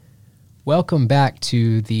Welcome back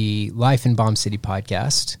to the Life in Bomb City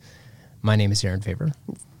podcast. My name is Aaron Faber.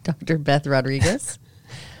 Dr. Beth Rodriguez.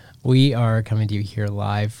 We are coming to you here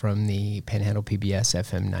live from the Panhandle PBS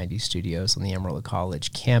FM 90 studios on the Amarillo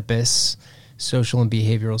College campus, Social and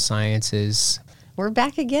Behavioral Sciences. We're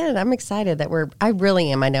back again. I'm excited that I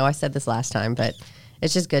really am. I know I said this last time, but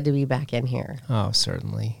it's just good to be back in here. Oh,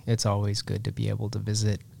 certainly. It's always good to be able to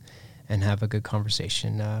visit and have a good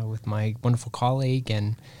conversation with my wonderful colleague.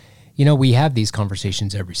 And, you know, we have these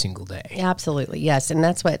conversations every single day. Absolutely, yes. And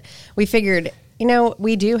that's what we figured. You know,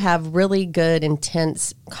 we do have really good,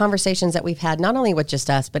 intense conversations that we've had, not only with just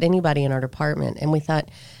us, but anybody in our department. And we thought,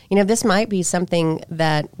 you know, this might be something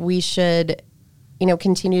that we should, you know,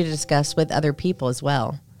 continue to discuss with other people as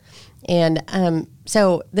well. And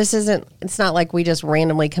so it's not like we just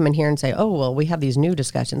randomly come in here and say, oh, well, we have these new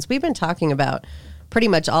discussions. We've been talking about pretty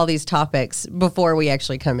much all these topics before we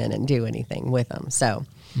actually come in and do anything with them. So,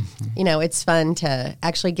 you know, it's fun to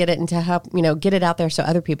actually get it and to help, you know, get it out there so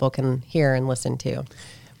other people can hear and listen too.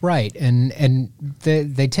 Right. And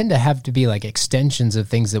they tend to have to be like extensions of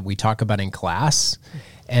things that we talk about in class.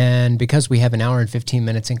 And because we have an hour and 15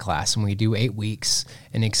 minutes in class and we do 8 weeks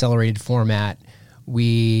in accelerated format,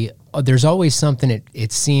 there's always something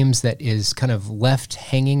it seems that is kind of left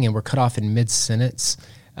hanging and we're cut off in mid-sentence.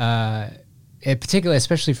 Particularly,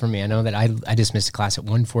 especially for me, I know that I just missed a class at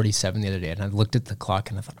 1:47 the other day, and I looked at the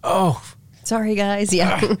clock and I thought, oh. Sorry, guys.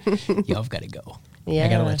 Yeah. Y'all got to go. Yeah. I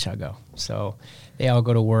got to let y'all go. So they all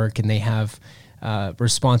go to work and they have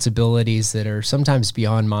responsibilities that are sometimes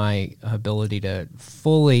beyond my ability to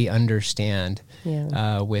fully understand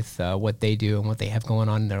with what they do and what they have going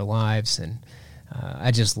on in their lives. And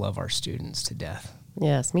I just love our students to death.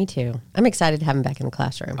 Yes, me too. I'm excited to have them back in the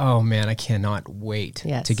classroom. Oh man, I cannot wait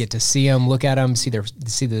to get to see them, look at them, see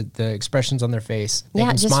the expressions on their face. They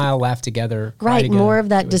can smile, laugh together, cry right, together. More of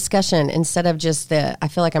that discussion instead of just I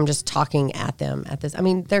feel like I'm just talking at them at this. I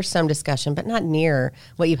mean, there's some discussion, but not near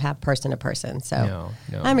what you have person to person. So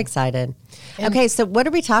no. I'm excited. Okay, so what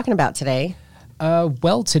are we talking about today?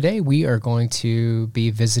 Well, today we are going to be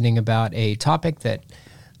visiting about a topic that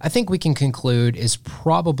I think we can conclude is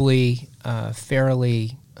probably a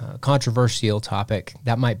fairly controversial topic.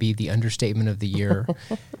 That might be the understatement of the year.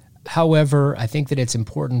 However, I think that it's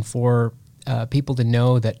important for people to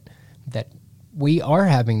know that we are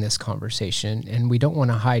having this conversation and we don't want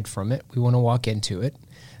to hide from it. We want to walk into it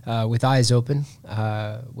with eyes open.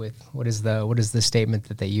 With what is the statement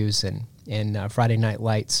that they use in Friday Night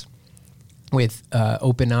Lights? With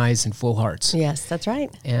open eyes and full hearts. Yes, that's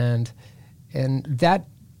right. And that,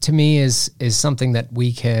 to me, is something that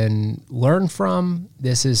we can learn from.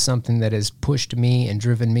 This is something that has pushed me and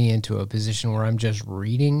driven me into a position where I'm just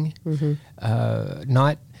reading,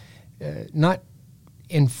 not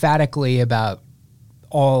emphatically about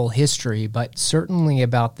all history, but certainly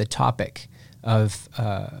about the topic of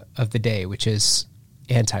the day, which is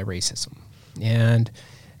anti-racism. And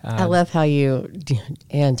I love how you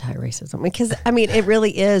anti-racism, because I mean it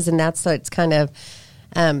really is, and that's kind of.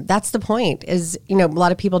 That's the point is, you know, a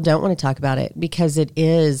lot of people don't want to talk about it because it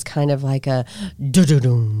is kind of like a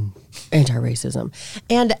anti-racism.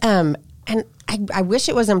 And I wish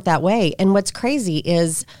it wasn't that way. And what's crazy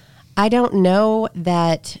is I don't know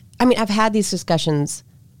that, I mean, I've had these discussions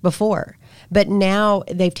before, but now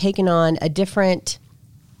they've taken on a different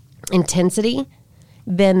intensity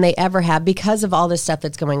than they ever have because of all this stuff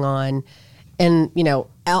that's going on and, you know,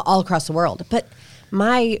 all across the world. But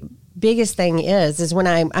my biggest thing is when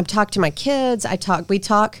I talk to my kids, I was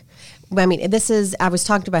talking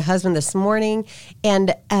to my husband this morning,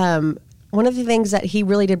 and one of the things that he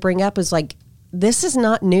really did bring up was like, this is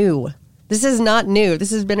not new. This is not new.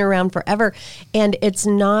 This has been around forever. And it's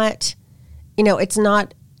not, you know, it's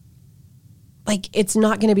not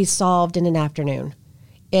going to be solved in an afternoon.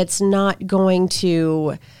 It's not going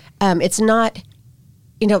to, it's not,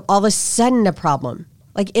 you know, all of a sudden a problem.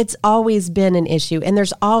 Like, it's always been an issue, and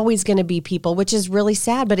there's always going to be people, which is really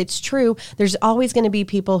sad, but it's true. There's always going to be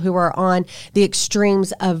people who are on the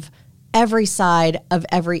extremes of every side of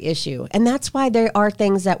every issue. And that's why there are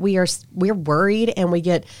things that we're worried and we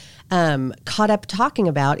get caught up talking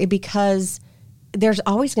about it, because there's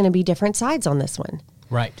always going to be different sides on this one.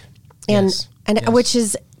 Right. And yes. Which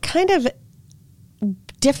is kind of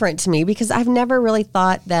different to me, because I've never really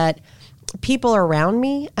thought that people around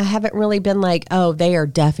me, I haven't really been like, oh, they are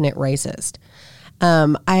definite racist.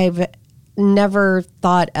 I've never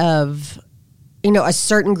thought of, you know, a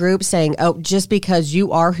certain group saying, oh, just because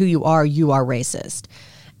you are who you are racist.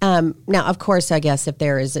 Now, of course, I guess if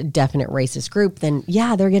there is a definite racist group, then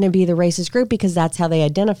yeah, they're going to be the racist group because that's how they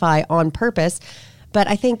identify on purpose. But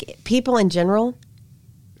I think people in general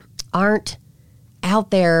aren't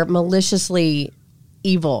out there maliciously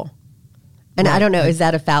evil. And Right. I don't know, is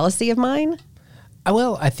that a fallacy of mine?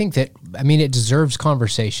 Well, I think that, it deserves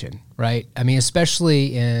conversation, right?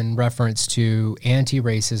 Especially in reference to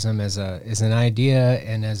anti-racism as an idea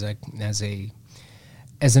and as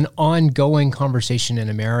an ongoing conversation in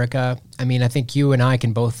America. I think you and I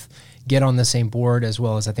can both get on the same board, as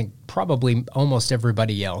well as I think probably almost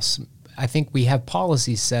everybody else. I think we have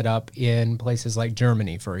policies set up in places like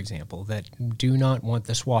Germany, for example, that do not want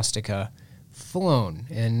the swastika flown,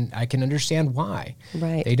 and I can understand why.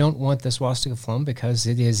 Right. They don't want the swastika flown because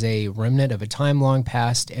it is a remnant of a time long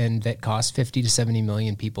past, and that cost 50 to 70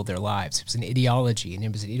 million people their lives. It was an ideology, and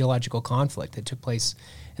it was an ideological conflict that took place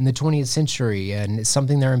in the 20th century, and it's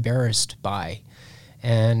something they're embarrassed by.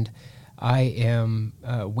 And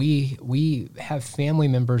we have family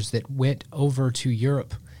members that went over to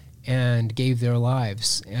Europe and gave their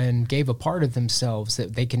lives and gave a part of themselves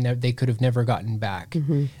that they could have never gotten back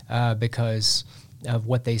because of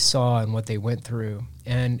what they saw and what they went through.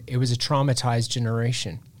 And it was a traumatized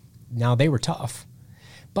generation. Now, they were tough,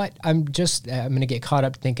 but I'm going to get caught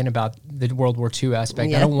up thinking about the World War II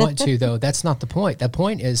aspect. Yeah. I don't want to, though. That's not the point. The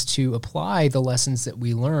point is to apply the lessons that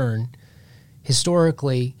we learn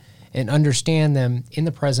historically and understand them in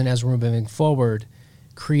the present as we're moving forward,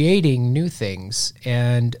 creating new things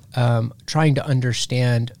and trying to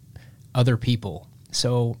understand other people.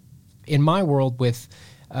 So in my world with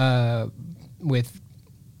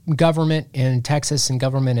government in Texas and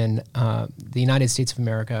government in the United States of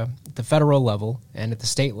America, at the federal level and at the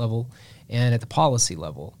state level and at the policy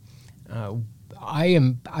level,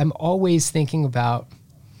 I'm always thinking about,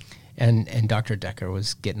 and Dr. Decker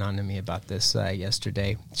was getting on to me about this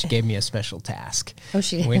yesterday. She gave me a special task. Oh,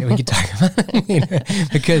 she did. We could talk about it,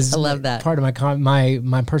 because I love that. part of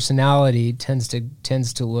my personality tends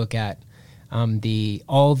to look at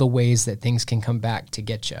all the ways that things can come back to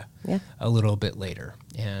get you a little bit later,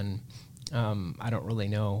 and I don't really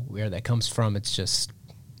know where that comes from. It's just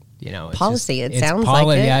it's policy. Just, it sounds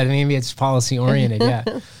like it. Yeah, maybe it's policy oriented.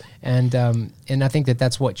 Yeah. And I think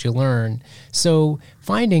that's what you learn. So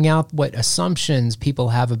finding out what assumptions people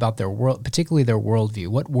have about their world, particularly their worldview,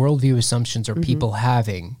 what worldview assumptions are people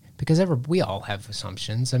having? Because we all have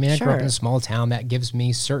assumptions. I grew up in a small town. That gives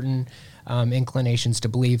me certain inclinations to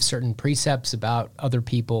believe certain precepts about other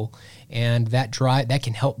people, and that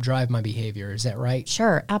can help drive my behavior. Is that right?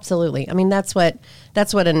 Sure, absolutely. That's what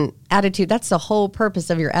an attitude, that's the whole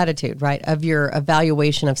purpose of your attitude, right? Of your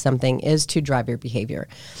evaluation of something is to drive your behavior.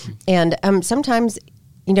 And sometimes,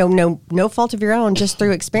 no fault of your own, just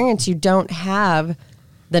through experience, you don't have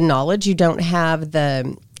the knowledge, you don't have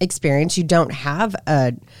the experience, you don't have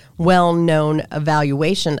a well-known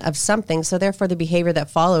evaluation of something, so therefore the behavior that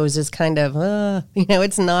follows is kind of,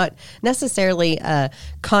 it's not necessarily a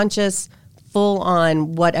conscious,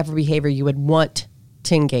 full-on whatever behavior you would want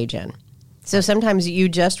to engage in. So sometimes you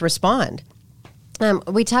just respond.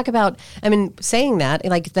 We talk about, saying that,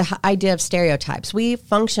 like the idea of stereotypes. We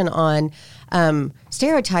function on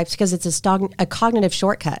stereotypes because it's a cognitive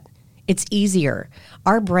shortcut. It's easier.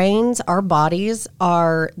 Our brains, our bodies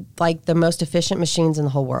are like the most efficient machines in the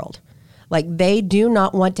whole world. Like, they do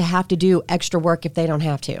not want to have to do extra work if they don't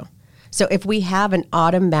have to. So if we have an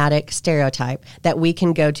automatic stereotype that we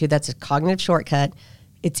can go to that's a cognitive shortcut,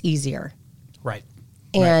 it's easier. Right.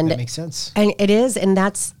 And that makes sense. And it is, and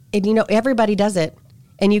everybody does it.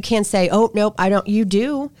 And you can't say, oh, nope, I don't. You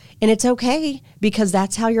do. And it's okay, because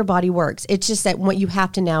that's how your body works. It's just that what you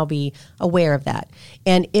have to now be aware of that.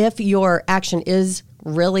 And if your action is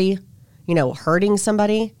really, hurting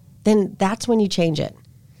somebody, then that's when you change it.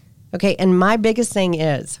 Okay. And my biggest thing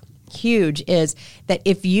is that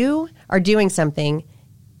if you are doing something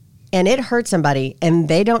and it hurts somebody and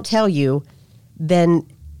they don't tell you, then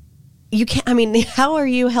you can't, how are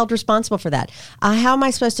you held responsible for that? How am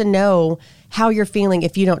I supposed to know how you're feeling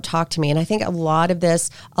if you don't talk to me? And I think a lot of this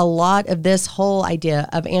whole idea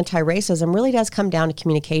of anti-racism really does come down to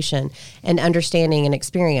communication and understanding and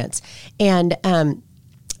experience. And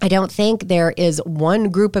I don't think there is one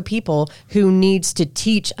group of people who needs to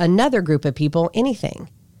teach another group of people anything.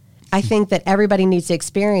 I think that everybody needs to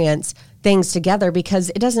experience things together, because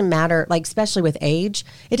it doesn't matter, like, especially with age,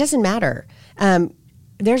 it doesn't matter.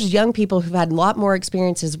 There's young people who've had a lot more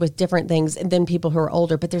experiences with different things than people who are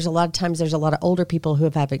older, but there's a lot of older people who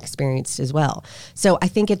have had experience as well. So I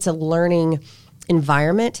think it's a learning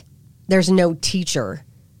environment. There's no teacher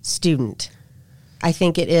student. I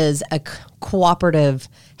think it is a cooperative,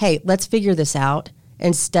 hey, let's figure this out,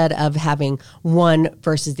 instead of having one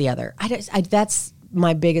versus the other. That's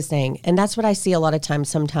my biggest thing. And that's what I see a lot of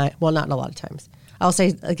times, well, not a lot of times. I'll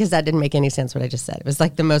say, because that didn't make any sense what I just said. It was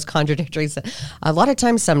like the most contradictory. A lot of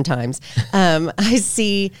times, sometimes, I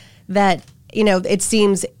see that, it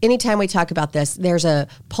seems anytime we talk about this, there's a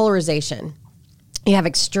polarization. You have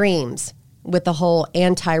extremes with the whole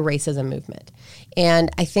anti-racism movement.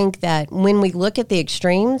 And I think that when we look at the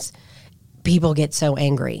extremes, people get so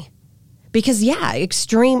angry. Because,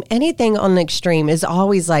 anything on the extreme is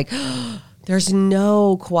always like, there's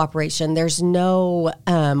no cooperation. There's no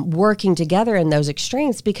working together in those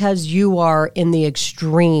extremes because you are in the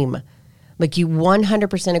extreme. Like you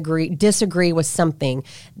 100% disagree with something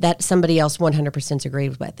that somebody else 100%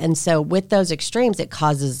 agrees with. And so with those extremes, it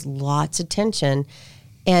causes lots of tension.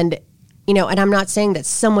 And, and I'm not saying that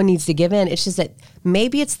someone needs to give in. It's just that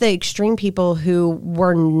maybe it's the extreme people who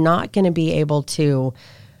we're not going to be able to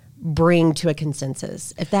bring to a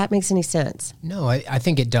consensus, if that makes any sense. No, I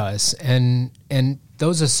think it does. And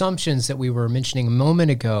those assumptions that we were mentioning a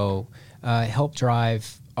moment ago help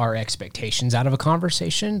drive our expectations out of a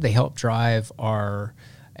conversation. They help drive our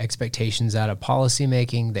expectations out of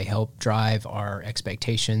policymaking. They help drive our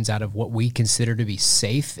expectations out of what we consider to be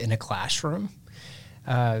safe in a classroom.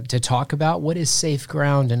 To talk about what is safe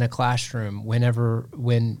ground in a classroom when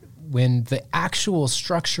the actual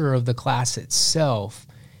structure of the class itself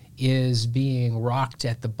is being rocked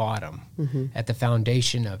at the bottom, at the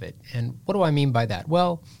foundation of it. And what do I mean by that?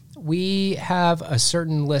 Well, we have a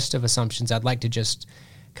certain list of assumptions I'd like to just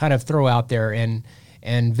kind of throw out there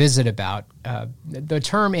and visit about. The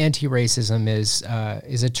term anti-racism is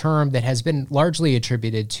a term that has been largely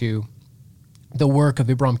attributed to the work of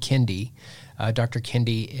Ibram Kendi. Dr.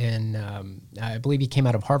 Kendi, I believe he came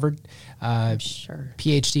out of Harvard. Sure.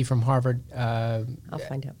 PhD from Harvard. I'll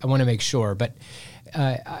find out. I want to make sure. But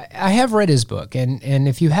I have read his book. And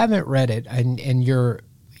if you haven't read it and you're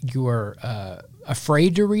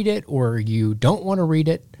afraid to read it or you don't want to read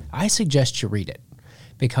it, I suggest you read it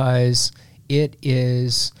because it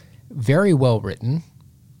is very well written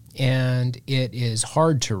and it is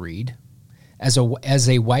hard to read. As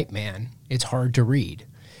a white man, it's hard to read.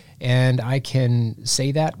 And I can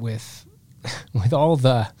say that with all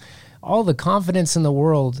the confidence in the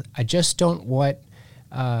world. I just don't want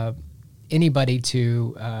anybody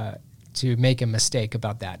to make a mistake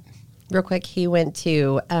about that. Real quick, he went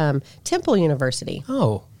to Temple University.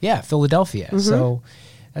 Oh, yeah, Philadelphia. Mm-hmm. So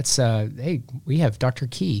that's hey, we have Dr.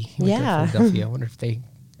 Key. He went to Philadelphia. I wonder if they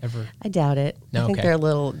ever. I doubt it. No, I think okay. they're a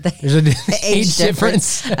little. There's an age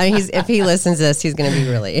difference. I mean, if he listens to this, he's going to be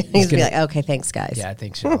really. He's going to be like, okay, thanks, guys. Yeah,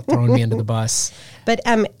 thanks for throwing me under the bus. But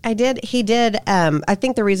he did. I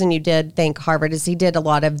think the reason you did thank Harvard is he did a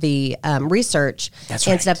lot of the research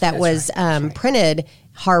and stuff that was printed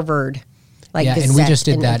Harvard. And we just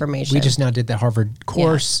did that. Information. We just now did the Harvard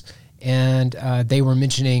course, and they were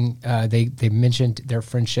mentioning they mentioned their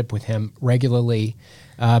friendship with him regularly.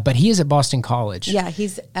 But he is at Boston College. Yeah,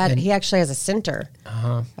 he actually has a center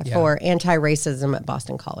for anti-racism at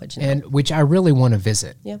Boston College, and which I really want to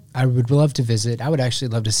visit. Yeah, I would love to visit. I would actually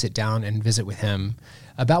love to sit down and visit with him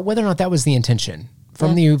about whether or not that was the intention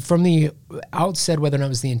from the outset. Whether or not it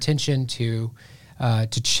was the intention to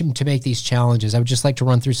make these challenges. I would just like to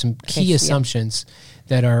run through some key assumptions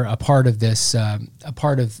that are a part of this, a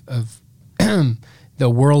part of the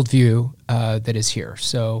worldview that is here.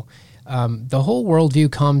 So. The whole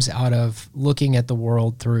worldview comes out of looking at the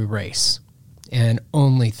world through race and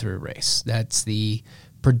only through race. That's the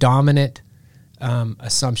predominant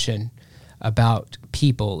assumption about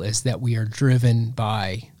people, is that we are driven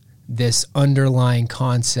by this underlying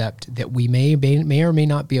concept that we may or may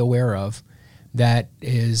not be aware of that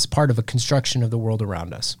is part of a construction of the world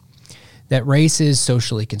around us. That race is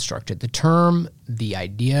socially constructed. The term, the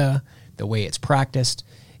idea, the way it's practiced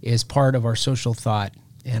is part of our social thought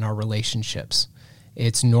and our relationships.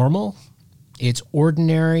 It's normal, it's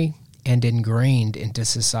ordinary, and ingrained into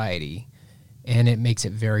society, and it makes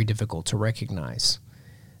it very difficult to recognize.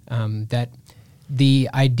 That the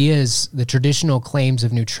ideas, the traditional claims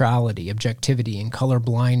of neutrality, objectivity, and color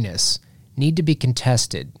blindness need to be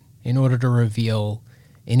contested in order to reveal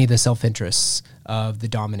any of the self-interests of the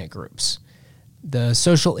dominant groups. The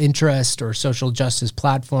social interest or social justice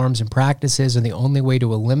platforms and practices are the only way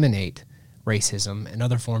to eliminate racism and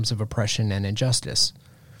other forms of oppression and injustice,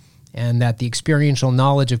 and that the experiential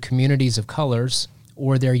knowledge of communities of colors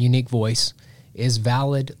or their unique voice is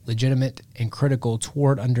valid, legitimate, and critical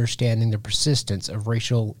toward understanding the persistence of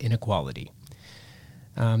racial inequality.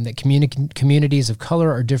 That communities of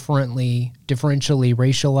color are differentially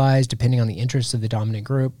racialized depending on the interests of the dominant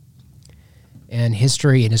group, and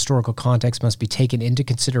history and historical context must be taken into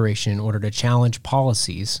consideration in order to challenge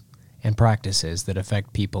policies and practices that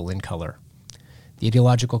affect people in color. The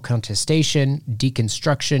ideological contestation,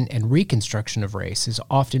 deconstruction, and reconstruction of race is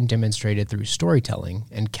often demonstrated through storytelling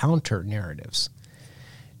and counter narratives.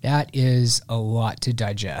 That is a lot to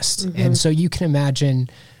digest. And so you can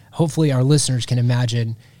imagine, hopefully our listeners can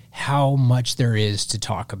imagine how much there is to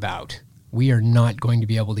talk about. We are not going to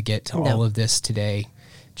be able to get to all of this today.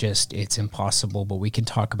 Just, it's impossible, but we can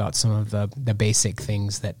talk about some of the basic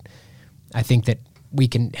things that I think that we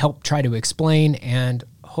can help try to explain and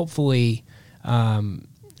hopefully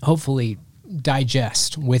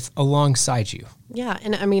digest with alongside you. Yeah.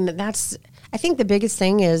 And I mean, I think the biggest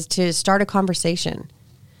thing is to start a conversation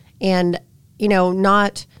and,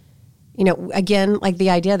 not, again, like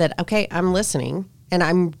the idea that, okay, I'm listening and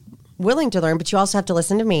I'm willing to learn, but you also have to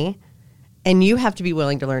listen to me and you have to be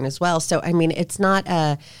willing to learn as well. So, I mean, it's not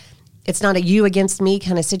a you against me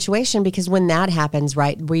kind of situation, because when that happens,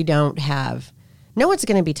 right, no one's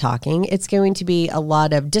going to be talking. It's going to be a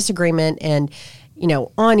lot of disagreement and,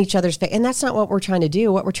 on each other's face. And that's not what we're trying to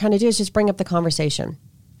do. What we're trying to do is just bring up the conversation.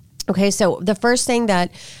 Okay, so the first thing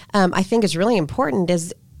that I think is really important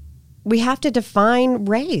is we have to define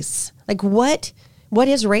race. Like, what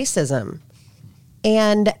is racism?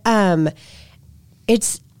 And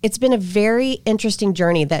it's been a very interesting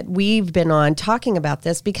journey that we've been on talking about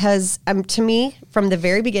this, because to me, from the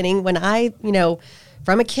very beginning, when I,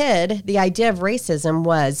 from a kid, the idea of racism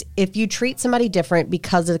was if you treat somebody different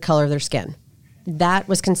because of the color of their skin, that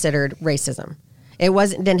was considered racism. It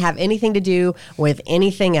didn't have anything to do with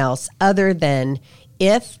anything else other than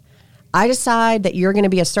if I decide that you're going to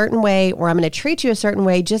be a certain way, or I'm going to treat you a certain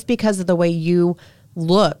way just because of the way you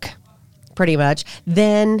look, pretty much,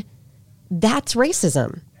 then that's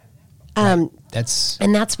racism. Right. That's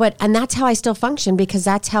how I still function, because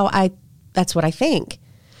that's what I think.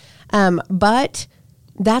 But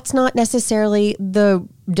that's not necessarily the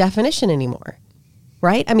definition anymore.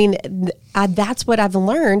 Right? I mean, that's what I've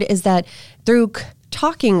learned, is that through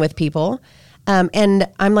talking with people, and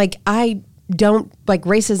I'm like, I don't, like,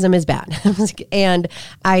 racism is bad. And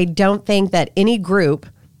I don't think that any group,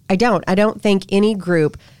 I don't think any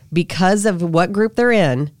group, because of what group they're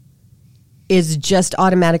in, is just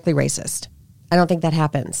automatically racist. I don't think that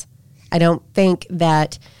happens. I don't think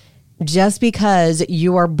that just because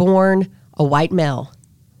you are born a white male,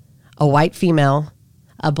 a white female,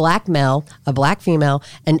 a black male, a black female,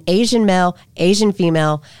 an Asian male, Asian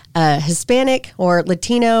female, Hispanic or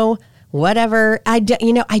Latino, whatever. I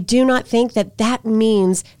do not think that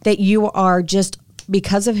means that you are, just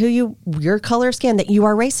because of your color of skin, that you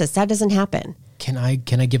are racist. That doesn't happen. Can I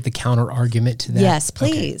give the counter argument to that? Yes,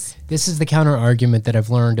 please. Okay. This is the counter argument that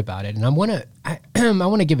I've learned about it, and I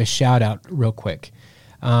want to give a shout out real quick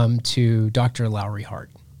to Dr. Lowry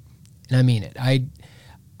Hart, and I mean it.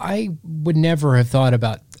 I would never have thought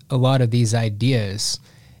about a lot of these ideas,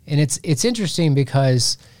 and it's interesting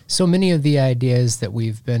because so many of the ideas that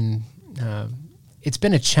we've been, it's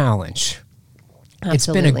been a challenge.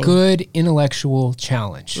 Absolutely. It's been a good intellectual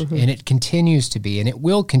challenge, and it continues to be, and it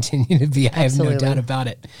will continue to be. I have no doubt about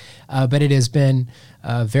it. But it has been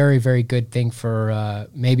a very, very good thing for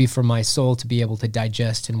maybe for my soul to be able to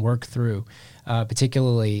digest and work through,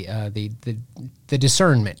 particularly the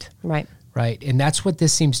discernment. Right. Right, and that's what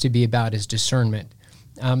this seems to be about, is discernment.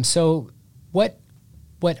 So what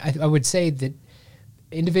I would say that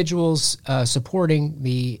individuals supporting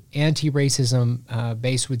the anti-racism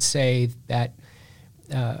base would say that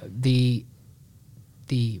the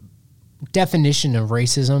definition of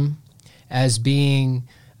racism as being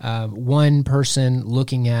one person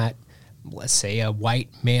looking at, let's say, a white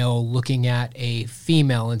male looking at a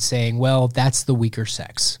female and saying, well, that's the weaker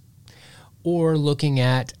sex. Or looking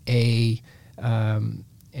at that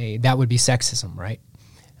would be sexism, right?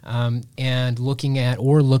 And looking at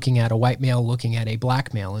a white male looking at a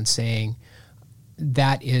black male and saying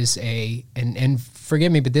that is and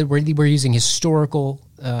forgive me, but we're using historical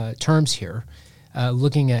terms here,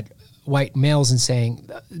 looking at white males and saying,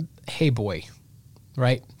 hey boy,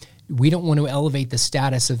 right? We don't want to elevate the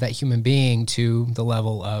status of that human being to the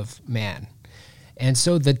level of man. And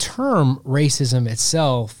so the term racism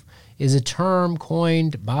itself is a term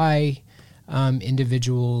coined by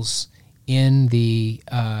individuals in the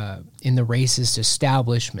racist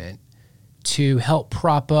establishment to help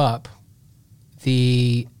prop up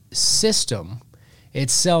the system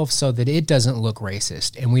itself so that it doesn't look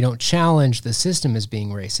racist. And we don't challenge the system as being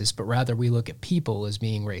racist, but rather we look at people as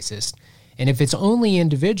being racist. And if it's only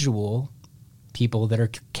individual people that are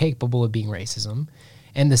capable of being racism,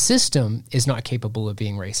 and the system is not capable of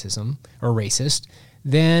being racism or racist,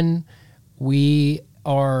 then we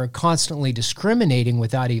are constantly discriminating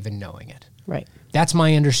without even knowing it. Right. That's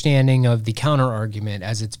my understanding of the counter argument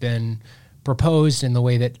as it's been proposed and the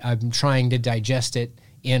way that I'm trying to digest it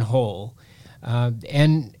in whole.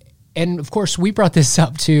 And of course, we brought this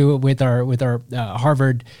up too with our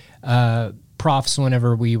Harvard profs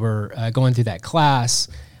whenever we were going through that class.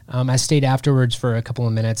 I stayed afterwards for a couple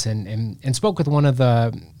of minutes and spoke with one of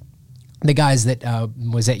the guys that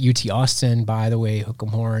was at UT Austin, by the way, Hook 'em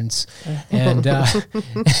Horns, and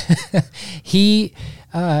he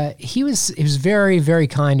was very, very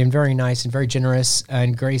kind and very nice and very generous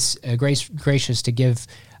and gracious to give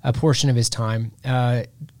a portion of his time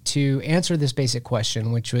to answer this basic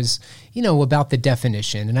question, which was, about the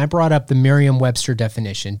definition. And I brought up the Merriam-Webster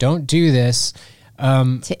definition. Don't do this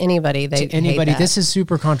to anybody. This is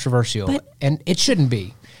super controversial, and it shouldn't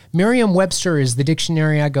be. Merriam-Webster is the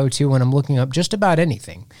dictionary I go to when I'm looking up just about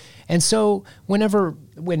anything. And so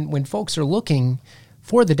when folks are looking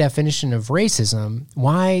for the definition of racism,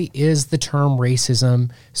 why is the term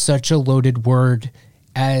racism such a loaded word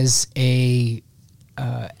as a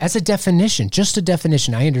definition, just a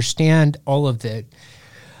definition? I understand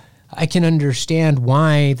I can understand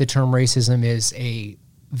why the term racism is a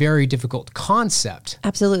very difficult concept.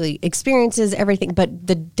 Absolutely. Experiences, everything, but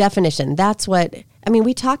the definition, that's what,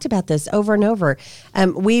 we talked about this over and over.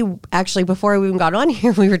 We actually, before we even got on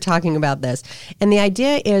here, we were talking about this. And the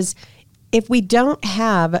idea is, if we don't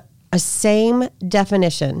have a same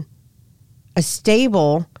definition, a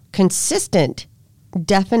stable, consistent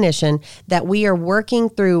definition that we are working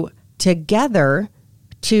through together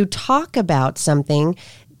to talk about something,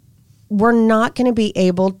 we're not going to be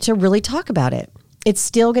able to really talk about it. It's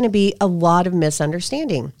still going to be a lot of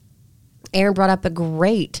misunderstanding. Aaron brought up a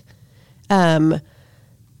great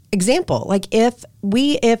example. Like if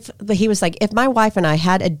my wife and I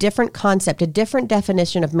had a different concept, a different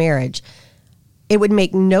definition of marriage, it would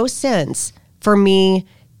make no sense for me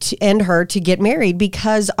and her to get married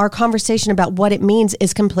because our conversation about what it means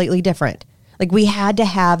is completely different. Like we had to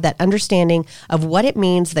have that understanding of what it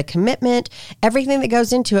means, the commitment, everything that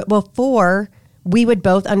goes into it before we would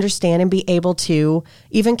both understand and be able to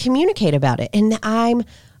even communicate about it. And I'm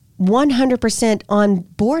 100% on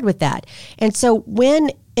board with that. And so when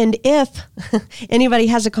and if anybody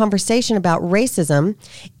has a conversation about racism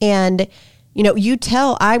and,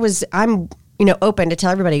 I'm open to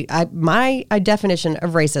tell everybody, my definition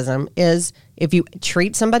of racism is if you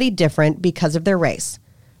treat somebody different because of their race,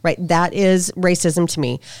 right? That is racism to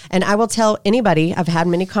me. And I will tell anybody, I've had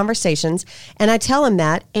many conversations, and I tell them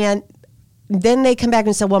that, and then they come back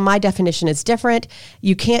and say, well, my definition is different.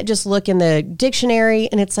 You can't just look in the dictionary.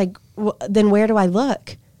 And it's like, well, then where do I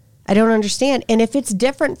look? I don't understand. And if it's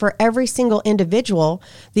different for every single individual,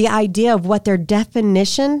 the idea of what their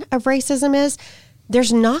definition of racism is,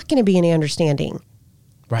 there's not going to be any understanding.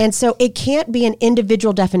 Right. And so it can't be an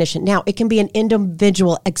individual definition. Now, it can be an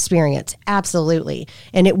individual experience. Absolutely.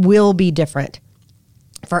 And it will be different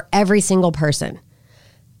for every single person.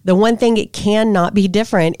 The one thing it cannot be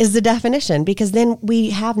different is the definition, because then we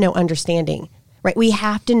have no understanding, right? We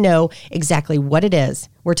have to know exactly what it is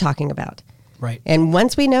we're talking about. Right. And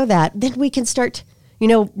once we know that, then we can start,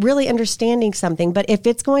 really understanding something. But if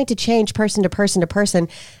it's going to change person to person to person,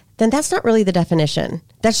 then that's not really the definition.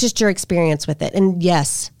 That's just your experience with it. And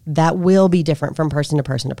yes, that will be different from person to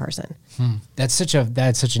person to person. That's such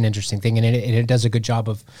an interesting thing. And it does a good job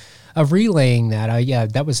of relaying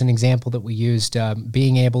that. That was an example that we used,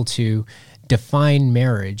 being able to define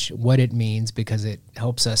marriage, what it means, because it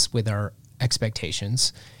helps us with our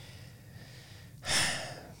expectations.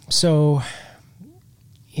 So,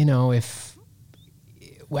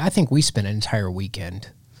 I think we spent an entire weekend,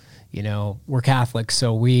 we're Catholic,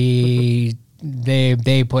 so they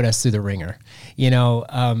put us through the ringer.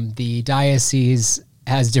 The diocese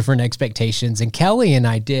has different expectations, and Kelly and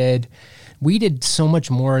I we did so much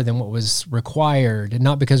more than what was required, and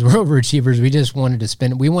not because we're overachievers. We just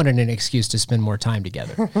we wanted an excuse to spend more time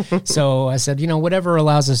together. So I said, whatever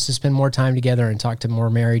allows us to spend more time together and talk to more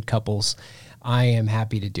married couples, I am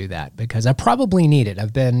happy to do that, because I probably need it.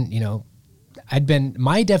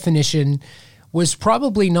 My definition was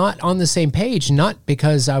probably not on the same page, not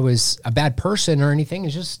because I was a bad person or anything.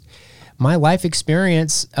 It's just my life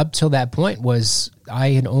experience up till that point was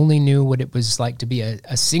I had only knew what it was like to be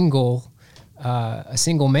a single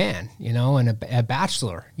man, and a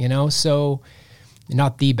bachelor, so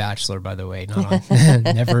not the Bachelor, by the way, not on,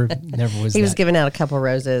 never was. He was giving out a couple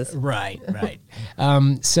roses. Right.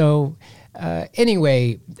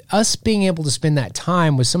 Anyway, us being able to spend that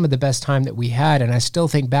time was some of the best time that we had. And I still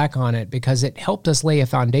think back on it because it helped us lay a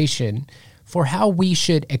foundation for how we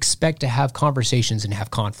should expect to have conversations and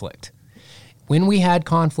have conflict. When we had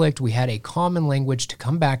conflict, we had a common language to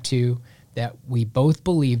come back to that we both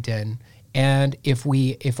believed in, And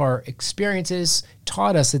if our experiences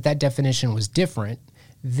taught us that definition was different,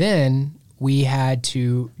 then we had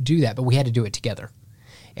to do that, but we had to do it together.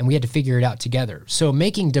 And we had to figure it out together. So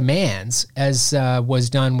making demands, as was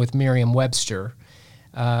done with Merriam-Webster,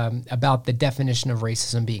 about the definition of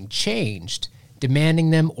racism being changed,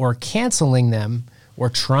 demanding them or canceling them, or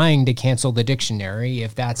trying to cancel the dictionary,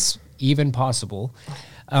 if that's even possible.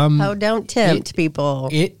 Don't tempt people.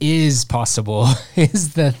 It is possible,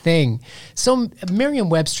 is the thing. So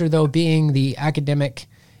Merriam-Webster, though, being the academic,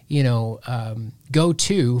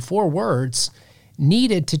 go-to for words,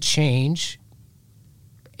 needed to change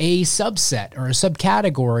a subset or a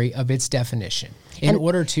subcategory of its definition in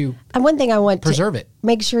order to and one thing I want preserve to it.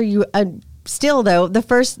 Make sure you still, though,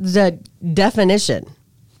 the definition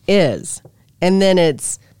is, and then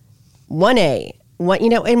it's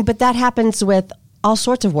 1A, but that happens with all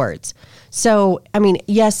sorts of words. So, I mean,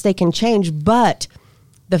 yes, they can change, but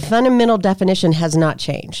the fundamental definition has not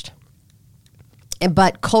changed.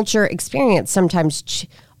 But culture experience sometimes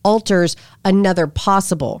alters another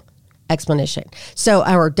possible explanation. So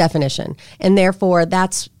our definition. And therefore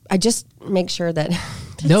I just make sure that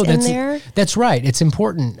that's in there. That's right. It's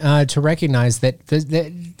important to recognize that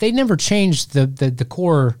they never changed the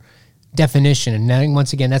core definition. And then,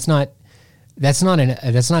 once again, that's not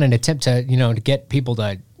an attempt to, to get people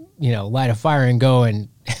to, light a fire and go and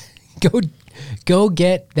go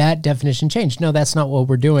get that definition changed. No, that's not what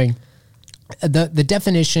we're doing. The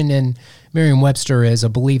definition in Merriam-Webster is a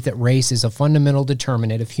belief that race is a fundamental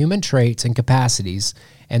determinant of human traits and capacities,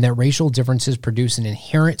 and that racial differences produce an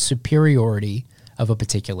inherent superiority of a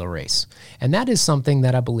particular race. And that is something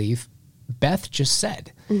that I believe Beth just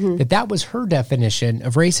said, that was her definition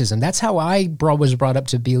of racism. That's how I was brought up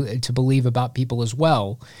to believe about people as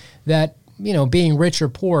well, that, being rich or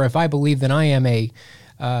poor, if I believe that I am a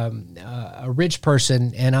rich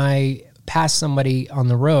person and I pass somebody on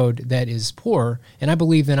the road that is poor, and I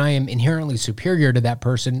believe that I am inherently superior to that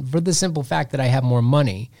person for the simple fact that I have more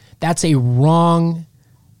money, that's a wrong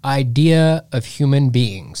idea of human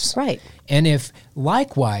beings. Right. And if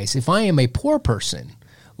I am a poor person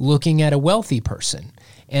looking at a wealthy person,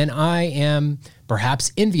 and I am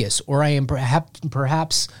perhaps envious, or I am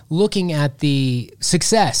perhaps looking at the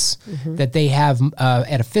success that they have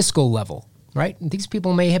at a fiscal level, right? And these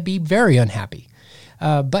people may be very unhappy.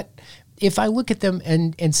 But if I look at them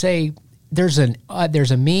and say there's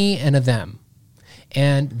a me and a them,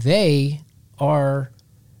 and they are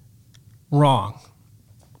wrong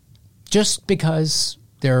just because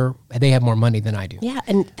they have more money than I do. Yeah,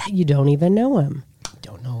 and you don't even know them.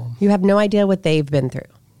 Don't know them. You have no idea what they've been through.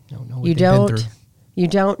 Don't know what they've been through. You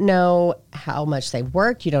don't know how much they've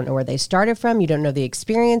worked. You don't know where they started from. You don't know the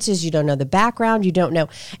experiences. You don't know the background. You don't know.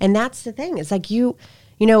 And that's the thing. It's like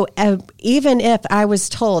even if I was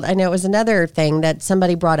told, I know it was another thing that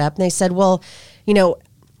somebody brought up, and they said, well,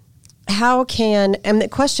 how can, and the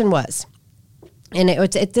question was, and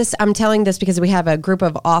I'm telling this because we have a group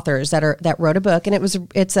of authors that wrote a book, and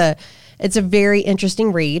it's a very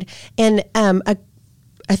interesting read. And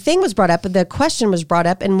a thing was brought up, the question was brought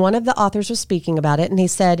up, and one of the authors was speaking about it, and he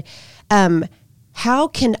said, how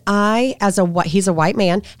can I, he's a white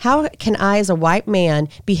man, how can I as a white man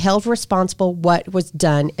be held responsible what was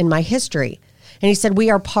done in my history? And he said, we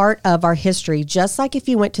are part of our history, just like if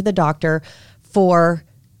you went to the doctor for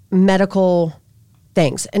medical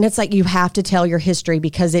things. And it's like, you have to tell your history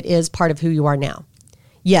because it is part of who you are now.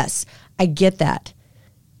 Yes, I get that.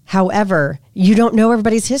 However, you don't know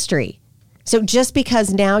everybody's history. So just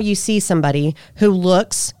because now you see somebody who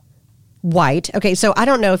looks white. Okay, so I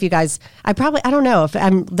don't know if you guys, I don't know if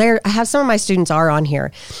I'm there. I have some of my students are on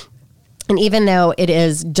here. And even though it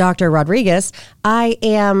is Dr. Rodriguez,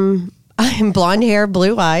 I'm blonde hair,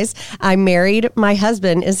 blue eyes. I'm married. My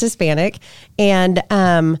husband is Hispanic, and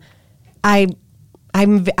I'm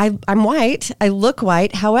white. I look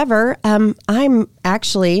white. However, I'm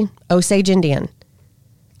actually Osage Indian.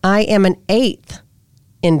 I am an 8th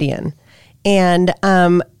Indian. And,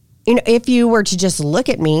 if you were to just look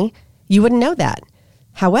at me, you wouldn't know that.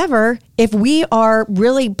 However, if we are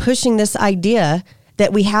really pushing this idea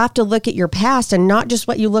that we have to look at your past and not just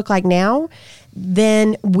what you look like now,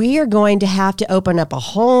 then we are going to have to open up a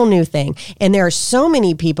whole new thing. And there are so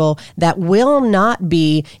many people that will not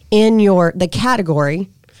be in the category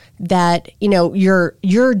that,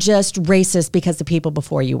 you're just racist because the people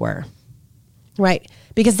before you were, right?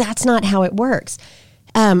 Because that's not how it works.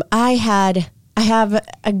 I have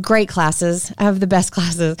a great classes. I have the best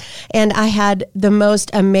classes. And I had the most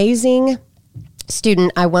amazing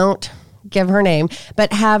student. I won't give her name,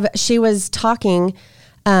 but she was talking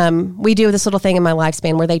we do this little thing in My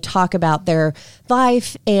Lifespan where they talk about their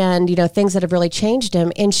life and, things that have really changed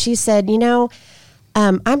them. And she said,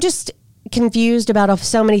 I'm just confused about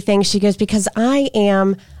so many things. She goes, because I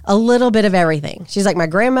am a little bit of everything. She's like, my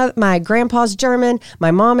grandpa's German,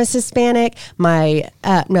 my mom is Hispanic, my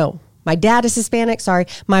dad is Hispanic, sorry.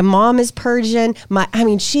 My mom is Persian.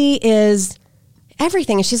 She is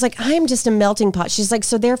everything. And she's like, I'm just a melting pot. She's like,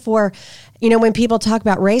 so therefore, when people talk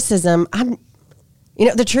about racism,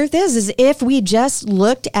 the truth is if we just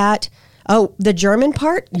looked at, the German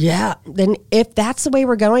part, yeah, then if that's the way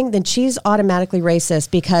we're going, then she's automatically racist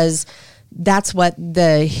because that's what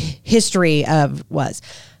the history of was.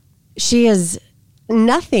 She is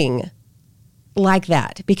nothing like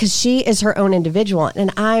that because she is her own individual.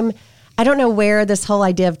 And I don't know where this whole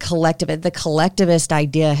idea of the collectivist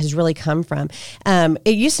idea has really come from.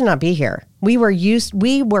 It used to not be here. We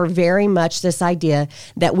were very much this idea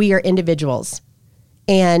that we are individuals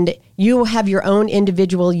and you have your own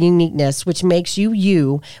individual uniqueness, which makes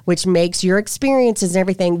you, which makes your experiences and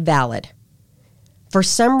everything valid. For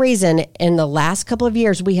some reason, in the last couple of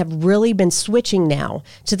years, we have really been switching now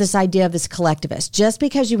to this idea of this collectivist. Just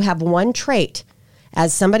because you have one trait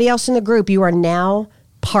as somebody else in the group, you are now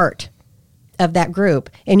part of that group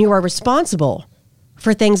and you are responsible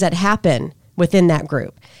for things that happen within that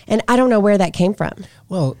group. And I don't know where that came from.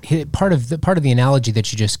 Well, part of the analogy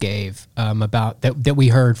that you just gave about that we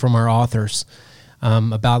heard from our authors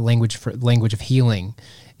about language of healing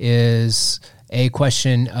is a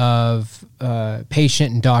question of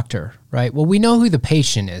patient and doctor, right? Well, we know who the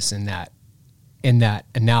patient is in that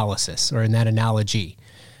analysis or in that analogy,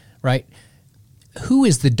 right? Who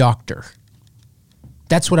is the doctor?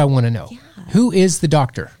 That's what I want to know. Yeah. Who is the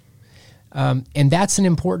doctor? And that's an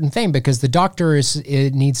important thing because the doctor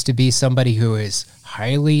it needs to be somebody who is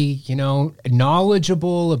highly,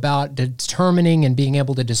 knowledgeable about determining and being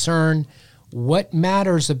able to discern what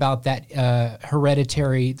matters about that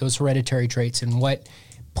those hereditary traits and what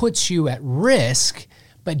puts you at risk,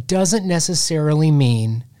 but doesn't necessarily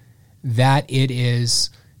mean that it is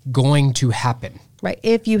going to happen. Right.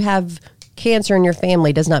 If you have cancer in your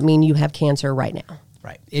family, does not mean you have cancer right now.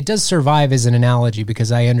 Right. It does survive as an analogy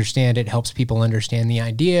because I understand it helps people understand the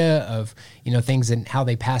idea of, things and how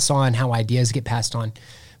they pass on, how ideas get passed on.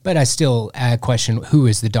 But I still question who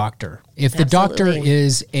is the doctor. If the doctor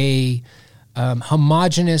is a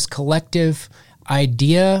homogenous collective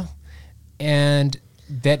idea and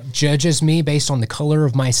that judges me based on the color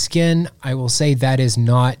of my skin, I will say that is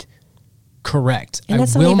not correct. I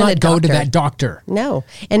will not go to that doctor. No.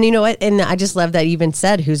 And you know what? And I just love that you even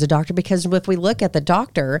said who's a doctor because if we look at the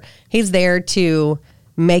doctor, he's there to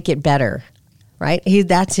make it better, right?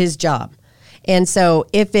 That's his job. And so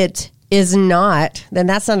if it is not, then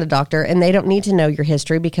that's not a doctor and they don't need to know your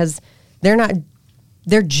history because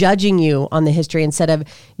they're judging you on the history instead of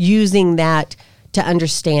using that to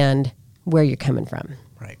understand where you're coming from.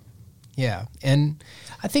 Right. Yeah. And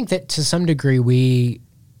I think that to some degree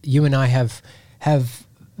you and I have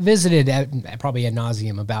visited probably ad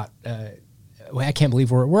nauseum about. I can't believe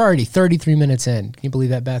we're already 33 minutes in. Can you believe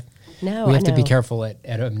that, Beth? No, we have to be careful at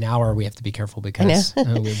an hour. We have to be careful because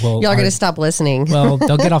y'all are going to stop listening. Well,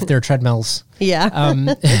 they'll get off their treadmills.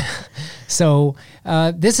 Yeah. So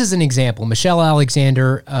this is an example. Michelle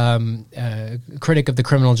Alexander, critic of the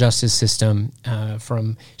criminal justice system,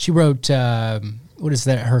 she wrote what is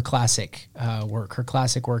that? Her classic work. Her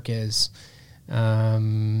classic work is. I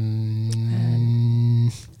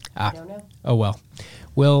don't know. Oh well,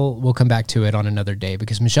 we'll come back to it on another day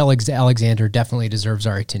because Michelle Alexander definitely deserves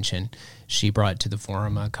our attention. She brought to the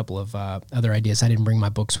forum a couple of other ideas. I didn't bring my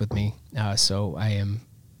books with me, so I am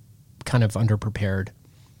kind of underprepared.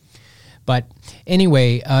 But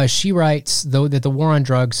anyway, she writes though that the war on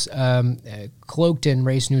drugs, cloaked in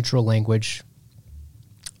race-neutral language.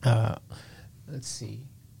 Let's see,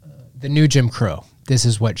 the new Jim Crow. This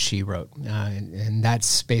is what she wrote, and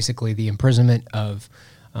that's basically the imprisonment of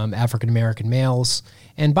African-American males.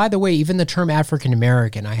 And by the way, even the term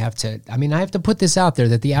African-American, I have to put this out there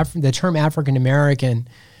that the term African-American,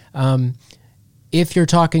 if you're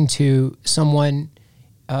talking to someone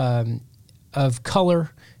of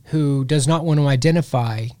color who does not want to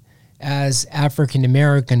identify as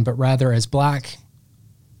African-American, but rather as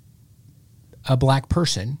a black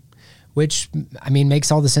person, which, makes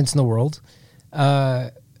all the sense in the world,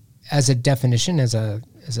 as a definition, as a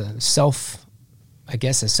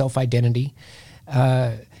self-identity,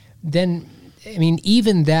 then,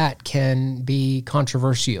 even that can be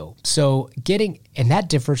controversial. So and that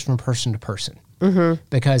differs from person to person,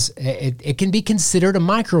 because it can be considered a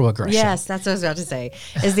microaggression. Yes, that's what I was about to say,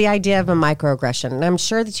 is the idea of a microaggression. And I'm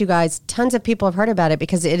sure that you guys, tons of people have heard about it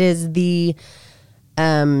because it is the,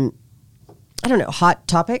 I don't know, hot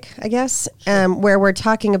topic, I guess, where we're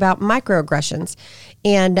talking about microaggressions.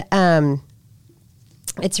 And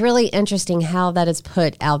it's really interesting how that is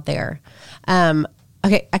put out there.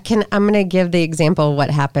 Okay, I'm going to give the example of what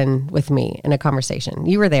happened with me in a conversation.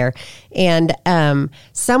 You were there, and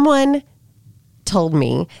someone told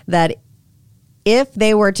me that if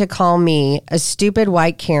they were to call me a stupid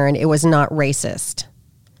white Karen, it was not racist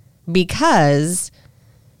because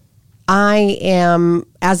I am,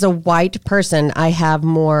 as a white person, I have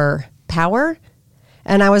more power.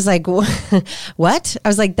 And I was like, what? I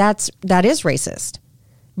was like, that is racist.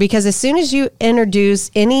 Because as soon as you introduce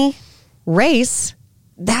any race,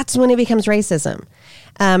 that's when it becomes racism.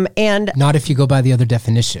 And not if you go by the other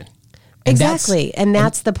definition. And exactly. And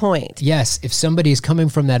that's the point. Yes. If somebody is coming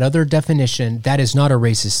from that other definition, that is not a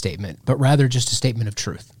racist statement, but rather just a statement of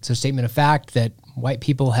truth. It's a statement of fact that white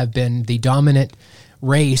people have been the dominant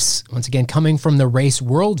race, once again, coming from the race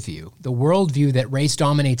worldview, the worldview that race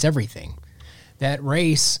dominates everything. That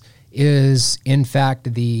race is, in fact,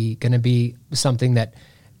 going to be something that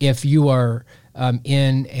if you are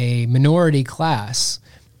in a minority class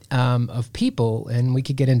of people, and we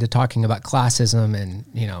could get into talking about classism and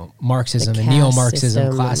Marxism and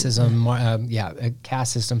neo-Marxism, classism,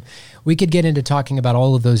 caste system. We could get into talking about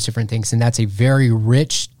all of those different things, and that's a very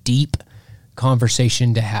rich, deep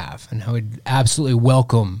conversation to have, and I would absolutely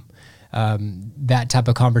welcome that type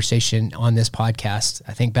of conversation on this podcast.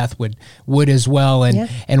 I think Beth would as well,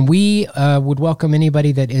 and we would welcome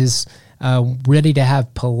anybody that is ready to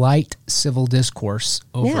have polite civil discourse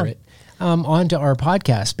over it onto our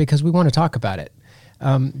podcast, because we want to talk about it.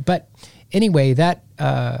 But anyway, that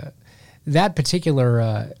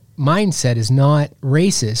particular mindset is not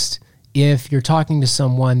racist if you're talking to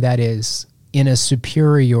someone that is in a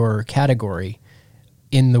superior category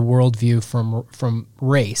in the worldview from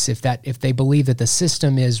race. If they believe that the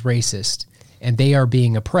system is racist and they are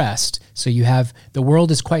being oppressed, so you have the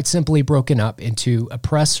world is quite simply broken up into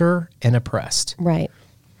oppressor and oppressed. Right.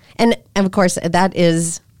 And of course that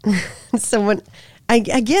is someone, I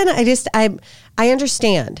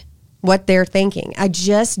understand what they're thinking. I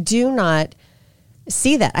just do not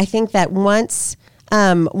see that. I think that once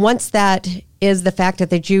that is the fact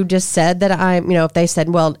that you just said that if they said,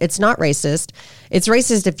 well, it's not racist, it's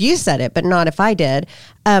racist if you said it, but not if I did.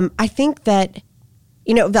 I think that,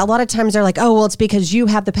 a lot of times they're like, oh, well, it's because you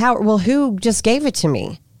have the power. Well, who just gave it to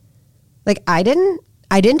me? Like, I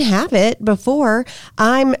didn't have it before.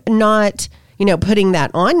 I'm not, putting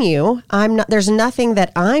that on you. There's nothing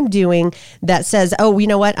that I'm doing that says, oh, you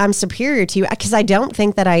know what? I'm superior to you, because I don't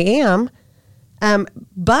think that I am.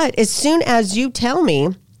 But as soon as you tell me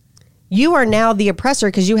you are now the oppressor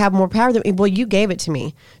because you have more power than me, well, you gave it to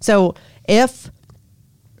me. So if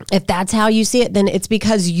that's how you see it, then it's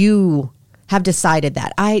because you have decided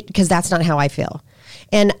that. Because that's not how I feel.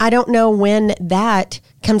 And I don't know when that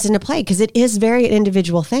comes into play, because it is very an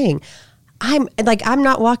individual thing. I'm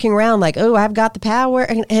not walking around like, oh, I've got the power.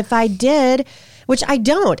 And if I did, which I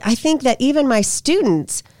don't, I think that even my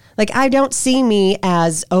students, I don't see me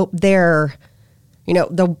as, oh, they're,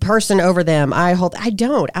 the person over them.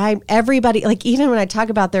 Everybody, even when I talk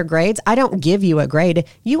about their grades, I don't give you a grade.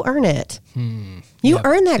 You earn it. You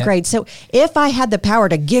earn that grade. So if I had the power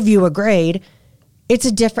to give you a grade, it's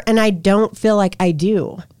a different, and I don't feel like I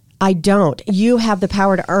do. I don't. You have the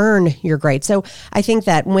power to earn your grade. So I think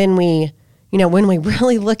that when we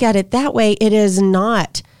really look at it that way, it is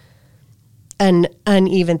not an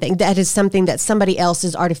uneven thing. That is something that somebody else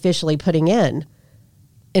is artificially putting in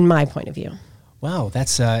my point of view. Wow,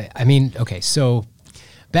 that's, okay, so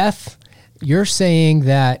Beth, you're saying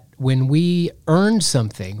that when we earn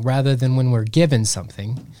something rather than when we're given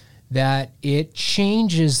something, that it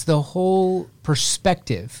changes the whole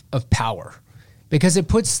perspective of power, because it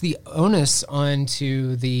puts the onus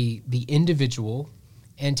onto the individual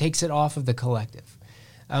and takes it off of the collective.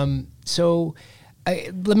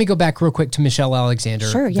 Let me go back real quick to Michelle Alexander.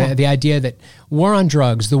 Sure, yeah. The idea that the war on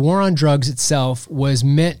drugs itself was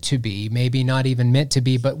meant to be, maybe not even meant to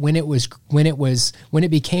be, but when it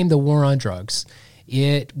became the war on drugs,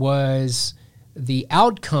 it was the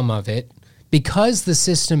outcome of it, because the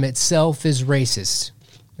system itself is racist,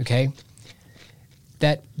 okay?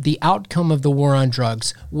 That the outcome of the war on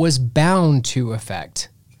drugs was bound to affect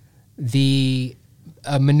the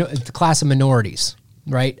class of minorities,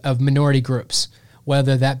 right? Of minority groups.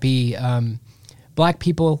 Whether that be black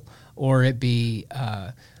people or it be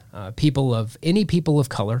people of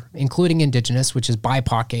color, including Indigenous, which is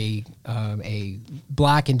BIPOC, a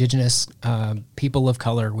Black Indigenous people of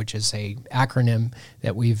color, which is a acronym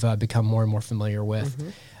that we've become more and more familiar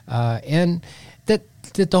with, and that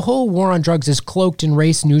the whole war on drugs is cloaked in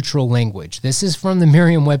race-neutral language. This is from the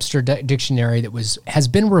Merriam-Webster dictionary that has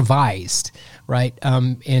been revised, right,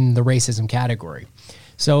 in the racism category.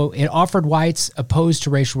 So it offered whites opposed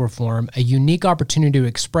to racial reform a unique opportunity to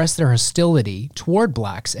express their hostility toward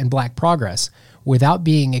blacks and black progress without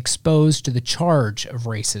being exposed to the charge of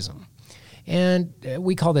racism. And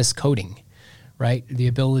we call this coding, right? The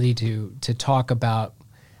ability to talk about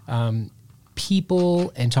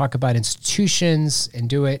people and talk about institutions and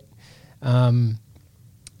do it from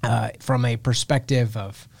a perspective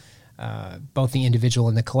of both the individual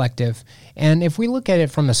and the collective. And if we look at it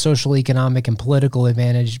from a social, economic, and political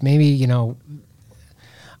advantage, maybe,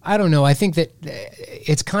 I don't know. I think that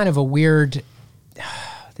it's kind of a weird,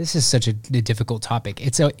 this is such a difficult topic.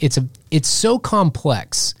 It's so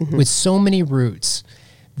complex with so many roots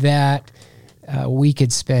that we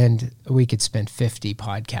could spend 50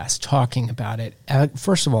 podcasts talking about it.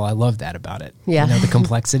 First of all, I love that about it. Yeah. The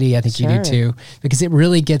complexity. I think you do too, because it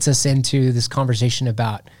really gets us into this conversation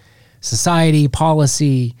about society,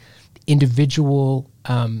 policy, individual,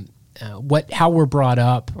 how we're brought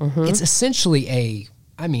up. It's essentially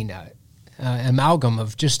amalgam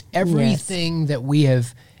of just everything that we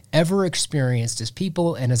have ever experienced as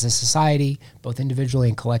people and as a society, both individually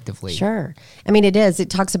and collectively. Sure. I mean, it is. It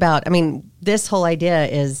talks about, this whole idea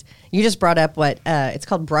is, you just brought up what it's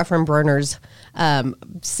called Brough and Brenner's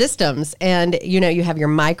systems. And, you have your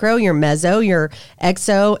micro, your meso, your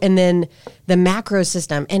exo, and then the macro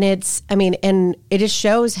system. And and it just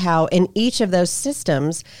shows how in each of those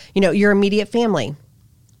systems, your immediate family,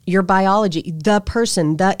 your biology, the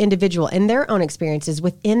person, the individual, and their own experiences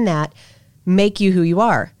within that make you who you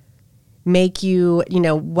are. Make you,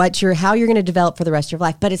 how you're going to develop for the rest of your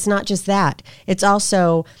life. But it's not just that. It's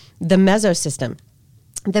also the mesosystem,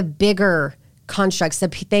 the bigger constructs, the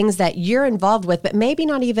things that you're involved with, but maybe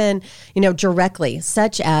not even, directly,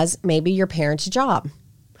 such as maybe your parents' job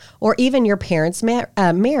or even your parents'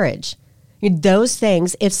 marriage. Those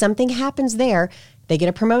things, if something happens there, they get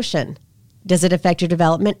a promotion. Does it affect your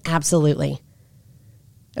development? Absolutely.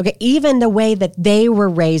 Okay, even the way that they were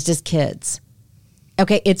raised as kids.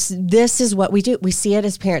 Okay, this is what we do. We see it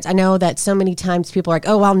as parents. I know that so many times people are like,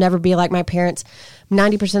 oh, I'll never be like my parents.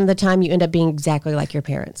 90% of the time you end up being exactly like your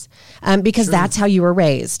parents because that's how you were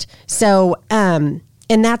raised. So, and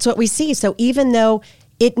that's what we see. So even though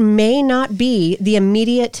it may not be the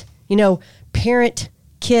immediate,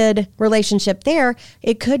 parent-kid relationship there,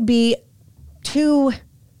 it could be 2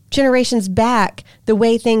 generations back, the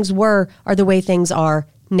way things were are the way things are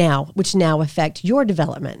now, which now affect your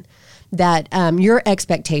development. That your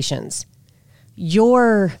expectations,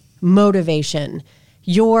 your motivation,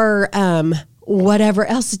 your whatever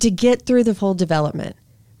else to get through the full development,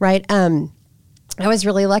 right? I was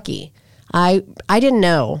really lucky. I didn't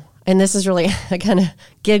know, and this is really, I kind of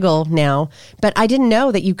giggle now, but I didn't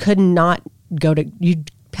know that you could not you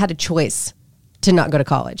had a choice to not go to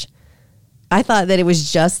college. I thought that it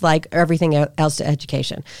was just like everything else to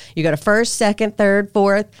education. You go to first, second, third,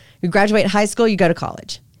 fourth, you graduate high school, you go to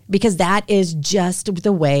college. Because that is just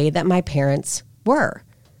the way that my parents were.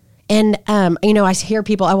 And, I hear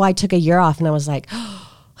people, I took a year off, and I was like,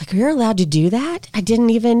 you're allowed to do that? I didn't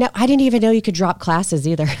even know you could drop classes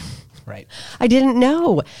either. Right. I didn't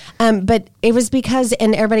know. But it was because,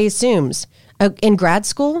 and everybody assumes, in grad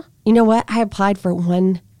school, you know what? I applied for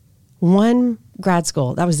one grad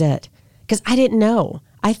school. That was it. Because I didn't know.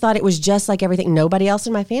 I thought it was just like everything. Nobody else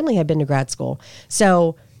in my family had been to grad school.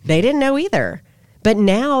 So they didn't know either. But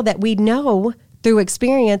now that we know through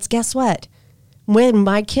experience, guess what? When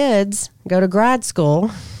my kids go to grad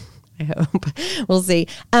school, I hope, we'll see,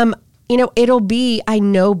 it'll be, I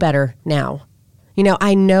know better now.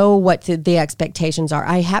 I know what the expectations are.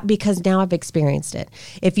 Because now I've experienced it.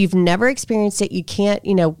 If you've never experienced it, you can't,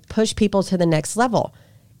 push people to the next level.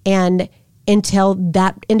 And until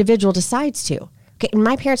that individual decides to. Okay,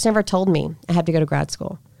 my parents never told me I had to go to grad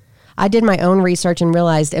school. I did my own research and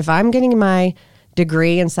realized if I'm getting my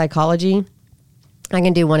degree in psychology, I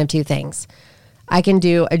can do one of 2 things. I can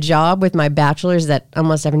do a job with my bachelor's that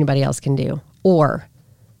almost everybody else can do, or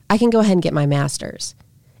I can go ahead and get my master's.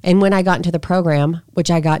 And when I got into the program,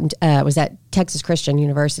 which I got was at Texas Christian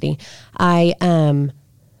University, I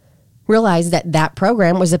realized that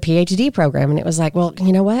program was a PhD program. And it was like, well,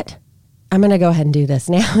 you know what? I'm going to go ahead and do this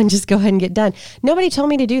now and just go ahead and get done. Nobody told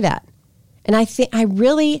me to do that. And I think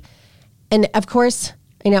and of course,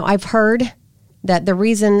 I've heard that the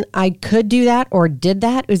reason I could do that or did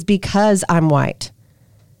that is because I'm white.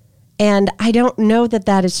 And I don't know that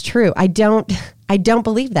that is true. I don't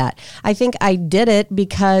believe that. I think I did it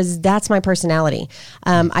because that's my personality.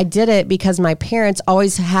 I did it because my parents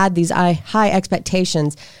always had these high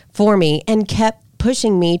expectations for me and kept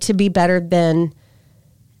pushing me to be better than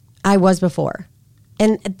I was before.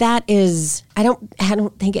 And that is, I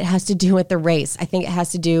don't think it has to do with the race. I think it has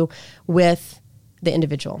to do with the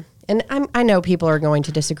individual. And I know people are going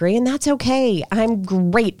to disagree, and that's okay. I'm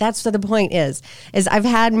great. That's what the point is I've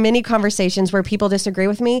had many conversations where people disagree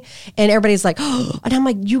with me, and everybody's like, oh, and I'm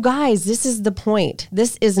like, you guys, this is the point.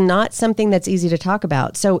 This is not something that's easy to talk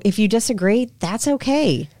about. So if you disagree, that's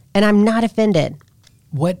okay. And I'm not offended.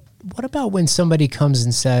 What about when somebody comes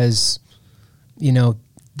and says,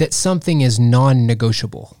 that something is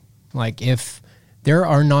non-negotiable? Like if there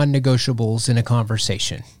are non-negotiables in a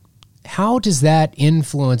conversation, how does that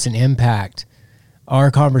influence and impact our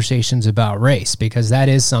conversations about race? Because that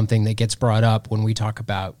is something that gets brought up when we talk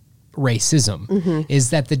about racism, is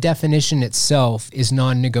that the definition itself is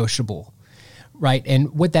non-negotiable, right? And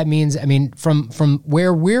what that means, I mean, from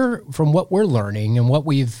what we're learning and what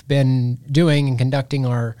we've been doing and conducting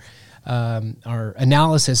our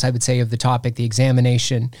analysis, I would say, of the topic, the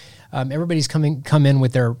examination, everybody's come in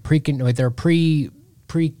with their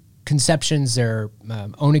preconceptions, their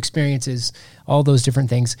own experiences, all those different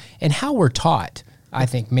things. And how we're taught, I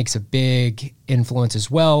think, makes a big influence as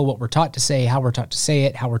well. What we're taught to say, how we're taught to say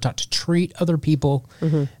it, how we're taught to treat other people.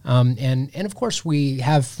 And of course, we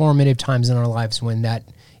have formative times in our lives when that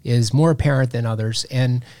is more apparent than others.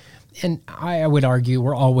 And I would argue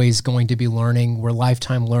we're always going to be learning. We're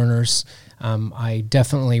lifetime learners. I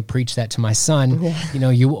definitely preach that to my son.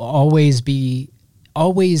 Yeah. You will always be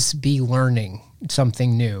learning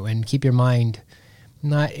something new, and keep your mind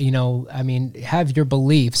have your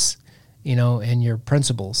beliefs, and your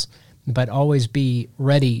principles, but always be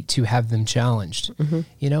ready to have them challenged,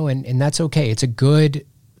 and that's okay. It's a good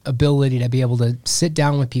ability to be able to sit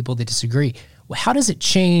down with people that disagree. Well, how does it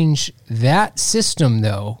change that system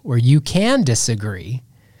though, where you can disagree,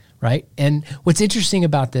 right? And what's interesting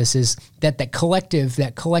about this is that collective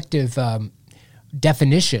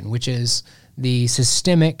definition, which is the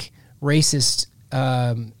systemic racist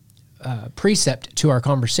precept to our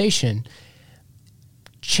conversation,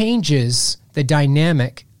 changes the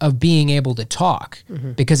dynamic of being able to talk,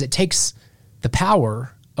 because it takes the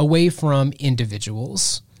power away from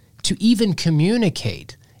individuals to even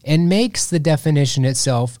communicate, and makes the definition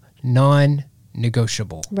itself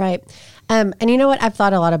non-negotiable. Right. And you know what? I've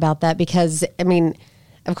thought a lot about that because,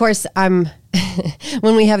 of course, when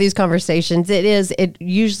we have these conversations, it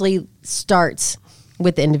usually starts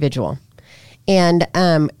with the individual. And,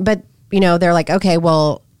 but, they're like, okay,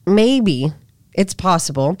 well, maybe it's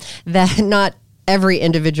possible that not every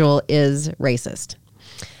individual is racist,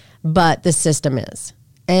 but the system is.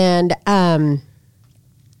 And,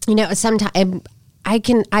 sometimes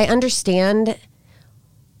I understand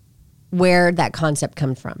where that concept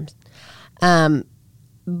comes from.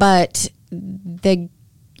 But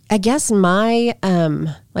I guess my,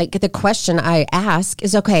 the question I ask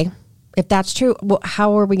is, okay, if that's true, well,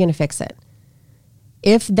 how are we going to fix it?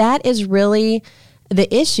 If that is really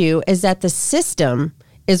the issue, is that the system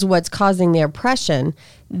is what's causing the oppression,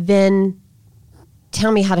 then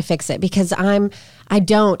tell me how to fix it, because I'm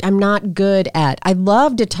not good at, I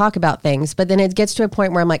love to talk about things, but then it gets to a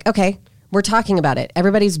point where I'm like, okay, we're talking about it.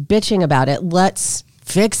 Everybody's bitching about it. Let's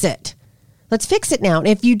fix it. Let's fix it now. And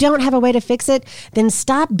if you don't have a way to fix it, then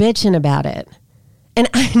stop bitching about it. And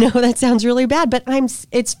I know that sounds really bad, but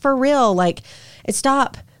it's for real.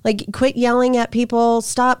 Stop. Quit yelling at people.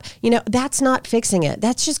 Stop. That's not fixing it.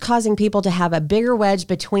 That's just causing people to have a bigger wedge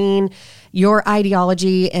between your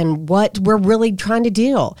ideology and what we're really trying to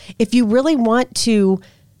do. If you really want to,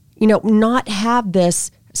 not have this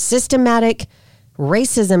systematic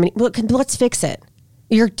racism, look, let's fix it.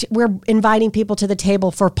 We're inviting people to the table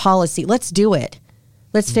for policy. Let's do it.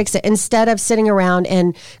 Let's fix it. Instead of sitting around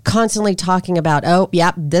and constantly talking about, oh,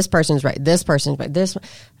 yeah, this person's right. This person's right.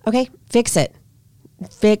 Okay, fix it.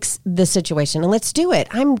 Fix the situation and let's do it.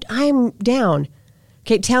 I'm down.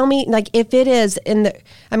 Okay, tell me, if it is the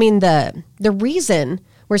reason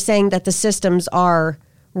we're saying that the systems are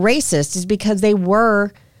racist is because they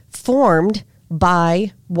were formed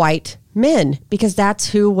by white men, because that's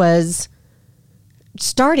who was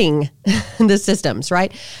starting the systems,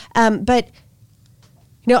 right? But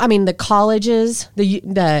the colleges,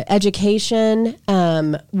 the education,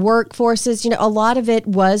 workforces, a lot of it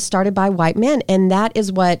was started by white men. And that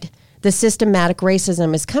is what the systematic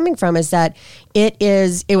racism is coming from, is that it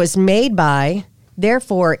was made by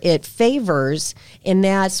Therefore, it favors, and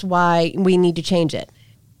that's why we need to change it.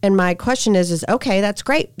 And my question is okay, that's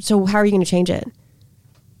great. So how are you going to change it?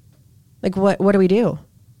 Like, what do we do?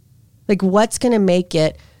 Like, what's going to make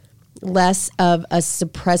it less of a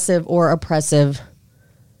suppressive or oppressive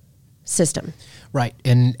system? Right.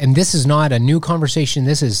 And this is not a new conversation.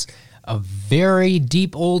 This is a very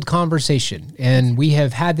deep old conversation. And we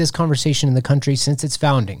have had this conversation in the country since its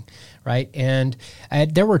founding, right? And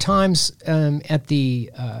there were times at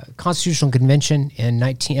the Constitutional Convention in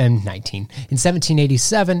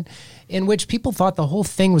 1787 in which people thought the whole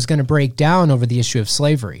thing was going to break down over the issue of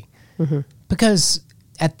slavery. Mm-hmm. Because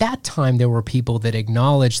at that time, there were people that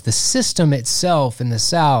acknowledged the system itself in the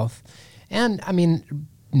South. And I mean,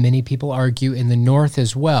 many people argue in the North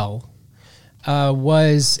as well,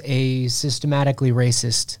 was a systematically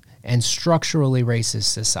racist and structurally racist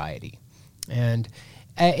society. And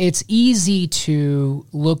it's easy to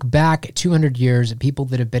look back 200 years at people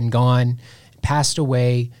that have been gone, passed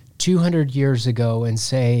away 200 years ago and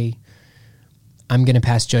say, I'm going to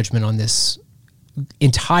pass judgment on this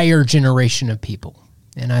entire generation of people.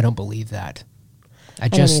 And I don't believe that. I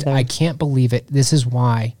can't believe it. This is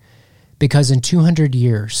why. Because in 200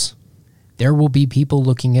 years, there will be people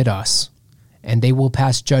looking at us and they will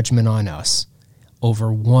pass judgment on us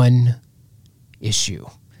over one issue.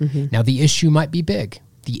 Mm-hmm. Now, the issue might be big.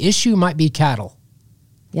 The issue might be cattle.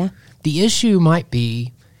 Yeah. The issue might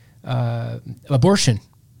be abortion.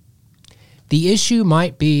 The issue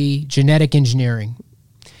might be genetic engineering.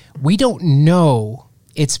 We don't know.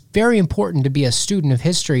 It's very important to be a student of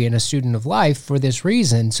history and a student of life for this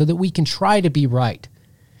reason, so that we can try to be right.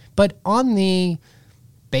 But on the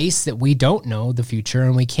base that we don't know the future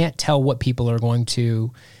and we can't tell what people are going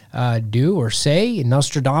to do or say,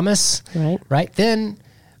 Nostradamus, right? Then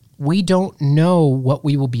we don't know what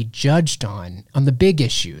we will be judged on the big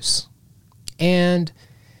issues. And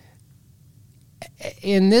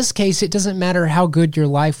in this case, it doesn't matter how good your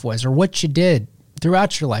life was or what you did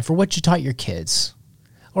throughout your life or what you taught your kids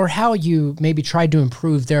or how you maybe tried to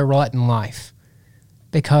improve their lot in life,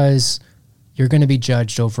 because you're going to be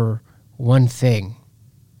judged over one thing.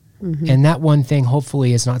 Mm-hmm. And that one thing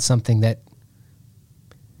hopefully is not something that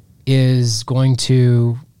is going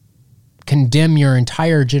to condemn your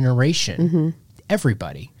entire generation,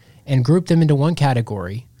 everybody, and group them into one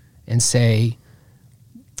category and say,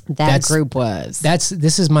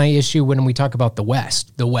 this is my issue when we talk about the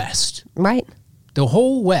West. Right. The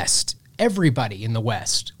whole West, everybody in the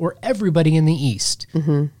West or everybody in the East.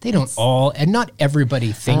 Mm-hmm. They don't all, and not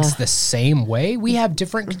everybody thinks the same way. We have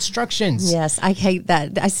different constructions. Yes, I hate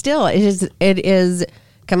that. It is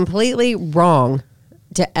completely wrong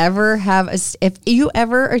to ever have if you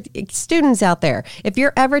ever, students out there, if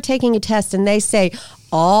you're ever taking a test and they say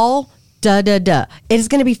all it is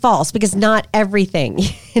going to be false, because not everything.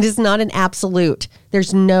 It is not an absolute.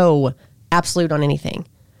 There's no absolute on anything.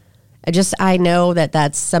 I know that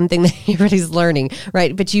that's something that everybody's learning,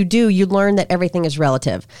 right? But you learn that everything is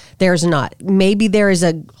relative. There's not. Maybe there is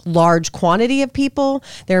a large quantity of people.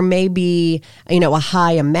 There may be, a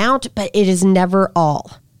high amount, but it is never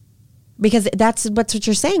all. Because that's what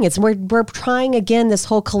you're saying. We're trying again, this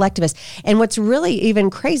whole collectivist. And what's really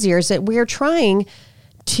even crazier is that we're trying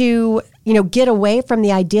to, get away from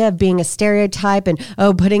the idea of being a stereotype and,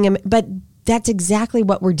 putting them, but that's exactly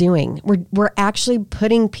what we're doing. We're actually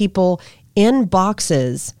putting people in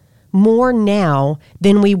boxes more now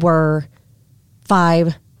than we were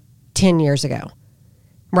 5-10 years ago,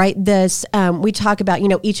 right? This we talk about,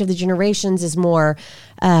 each of the generations is more,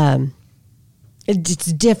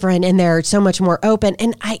 it's different, and they're so much more open.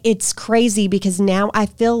 And it's crazy because now I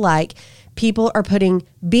feel like people are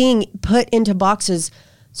being put into boxes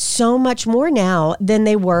so much more now than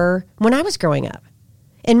they were when I was growing up.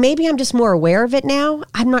 And maybe I'm just more aware of it now.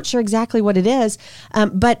 I'm not sure exactly what it is.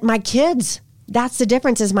 But my kids, that's the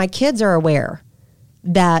difference, is my kids are aware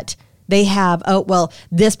that they have,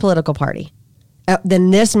 this political party.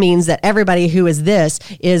 Then this means that everybody who is this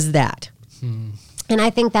is that. And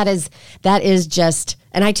I think that is just,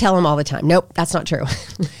 and I tell them all the time, nope, that's not true.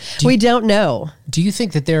 We don't know. Do you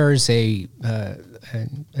think that there is a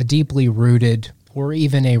deeply rooted, or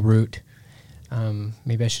even a root,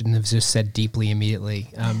 maybe I shouldn't have just said deeply immediately,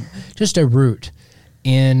 just a root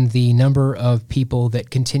in the number of people that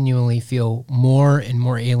continually feel more and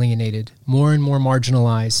more alienated, more and more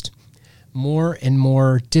marginalized, more and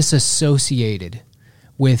more disassociated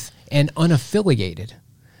with and unaffiliated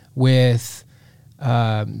with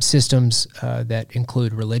systems that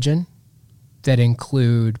include religion, that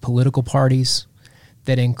include political parties,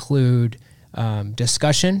 that include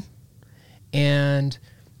discussion, and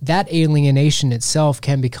that alienation itself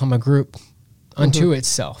can become a group unto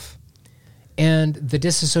itself. And the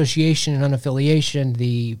disassociation and unaffiliation,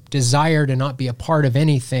 the desire to not be a part of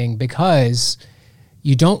anything because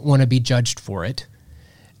you don't want to be judged for it,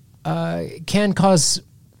 can cause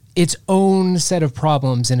its own set of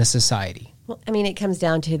problems in a society. Well, I mean, it comes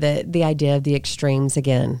down to the idea of the extremes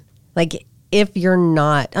again. Like, if you're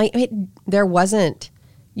not,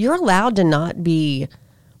 you're allowed to not be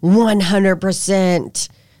 100%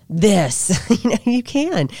 this. You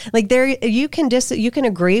can. Like, you can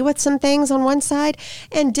agree with some things on one side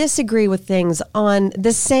and disagree with things on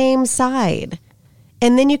the same side.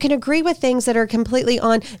 And then you can agree with things that are completely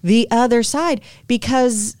on the other side,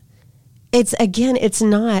 because it's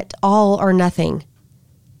not all or nothing.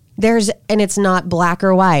 And it's not black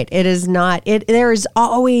or white. It is not. There's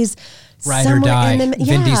always ride or die.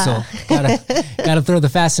 Vin Diesel. Gotta throw the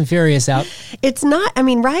Fast and Furious out. It's not. I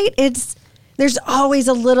mean, right? There's always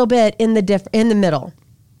a little bit in the middle,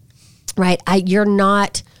 right? You're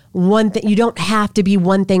not one thing. You don't have to be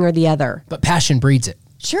one thing or the other. But passion breeds it.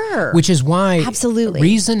 Sure. Which is why absolutely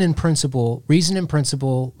reason and principle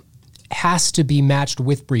has to be matched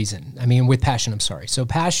with reason. I mean, with passion. I'm sorry. So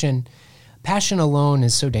passion alone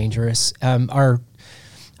is so dangerous. Our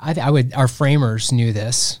framers knew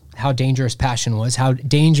this, how dangerous passion was, how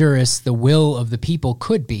dangerous the will of the people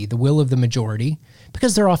could be, the will of the majority,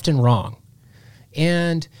 because they're often wrong.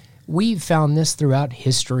 And we've found this throughout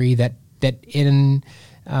history that in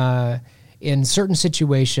certain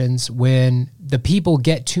situations when the people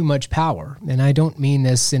get too much power, and I don't mean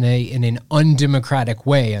this in an undemocratic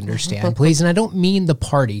way, understand, please, and I don't mean the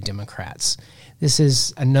party Democrats. This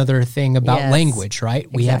is another thing about language, right?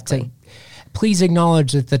 Exactly. We have to please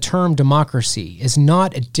acknowledge that the term democracy is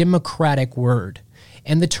not a democratic word,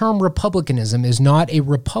 and the term republicanism is not a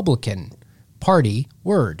Republican Party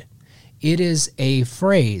word. It is a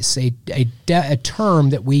phrase, a term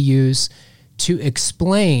that we use to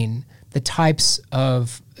explain the types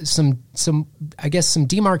of some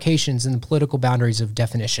demarcations in the political boundaries of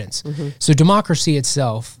definitions. Mm-hmm. So democracy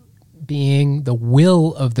itself, being the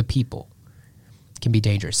will of the people, can be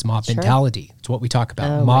dangerous. Mob mentality. It's what we talk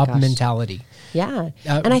about. Mob mentality. Yeah.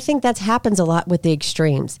 And I think that happens a lot with the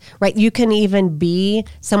extremes, right? You can even be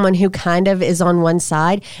someone who kind of is on one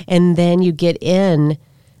side, and then you get in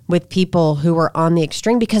with people who are on the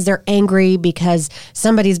extreme because they're angry, because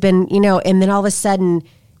somebody's been, and then all of a sudden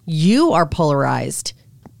you are polarized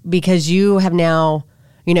because you have now,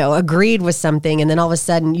 agreed with something. And then all of a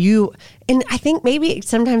sudden and I think maybe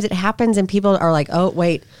sometimes it happens and people are like, oh,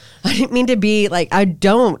 wait, I didn't mean to be like,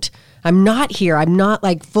 I'm not here. I'm not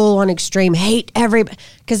like full on extreme hate everybody,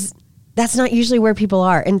 because that's not usually where people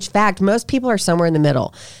are. In fact, most people are somewhere in the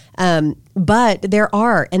middle. But there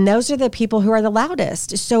are, and those are the people who are the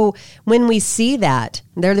loudest. So when we see that,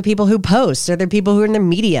 they're the people who post, they're the people who are in the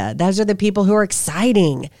media. Those are the people who are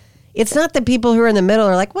exciting. It's not the people who are in the middle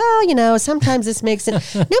are like, well, sometimes this makes it.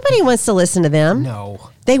 Nobody wants to listen to them.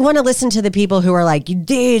 No. They want to listen to the people who are like,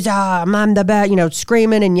 these, I'm the best,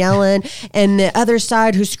 screaming and yelling, and the other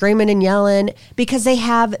side who's screaming and yelling, because they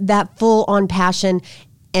have that full on passion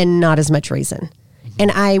and not as much reason. And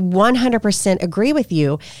I 100% agree with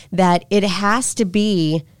you that it has to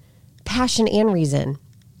be passion and reason.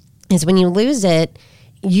 Is when you lose it,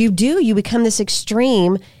 you become this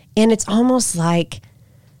extreme, and it's almost like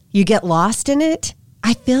you get lost in it.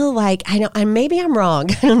 I feel like, maybe I'm wrong,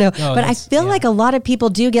 I don't know, but I feel like a lot of people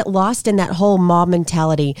do get lost in that whole mob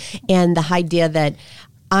mentality and the idea that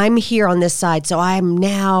I'm here on this side, so I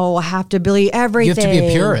have to believe everything. You have to be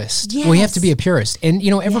a purist. Yes. Well, you have to be a purist. And,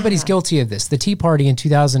 everybody's guilty of this. The Tea Party in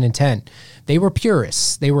 2010, they were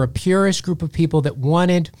purists. They were a purist group of people that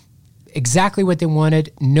wanted exactly what they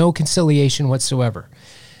wanted, no conciliation whatsoever.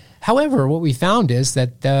 However, what we found is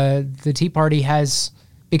that the Tea Party has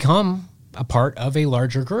become a part of a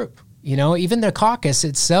larger group. Even the caucus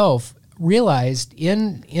itself realized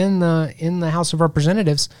in the House of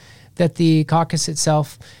Representatives that the caucus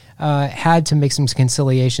itself had to make some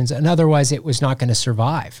conciliations, and otherwise it was not going to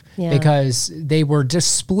survive because they were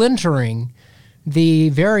just splintering the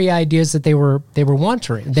very ideas that they were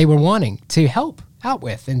wanting to help out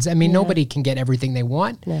with. And I mean, nobody can get everything they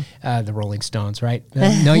want. No. The Rolling Stones, right?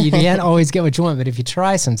 No, you can't always get what you want, but if you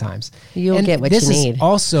try sometimes, you'll get what you need.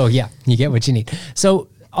 Also, you get what you need. So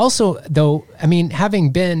also, though, I mean,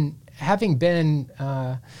 having been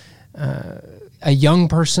a young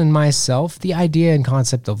person myself, the idea and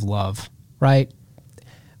concept of love, right?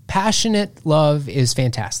 Passionate love is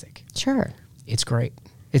fantastic. Sure. It's great.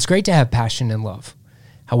 It's great to have passion and love.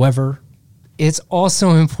 However, it's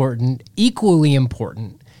also important, equally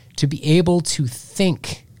important, to be able to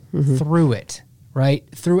think through it, right?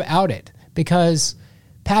 Throughout it. Because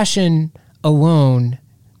passion alone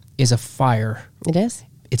is a fire. It is.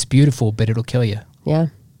 It's beautiful, but it'll kill you. Yeah.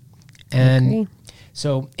 And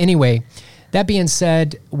so anyway, that being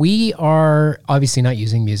said, we are obviously not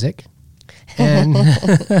using music. And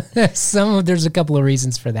there's a couple of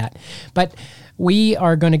reasons for that. But we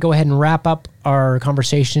are going to go ahead and wrap up our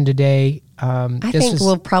conversation today. I think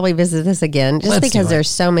we'll probably visit this again just because there's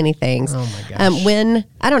so many things. Oh my gosh.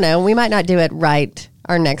 I don't know, we might not do it right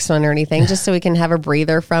our next one or anything, just so we can have a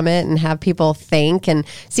breather from it and have people think and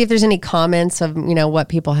see if there's any comments of, what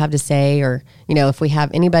people have to say, or, if we have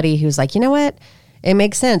anybody who's like, you know what, it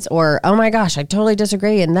makes sense, or, oh my gosh, I totally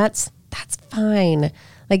disagree. And that's fine.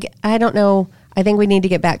 Like, I don't know. I think we need to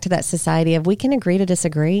get back to that society of we can agree to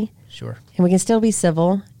disagree. Sure. And we can still be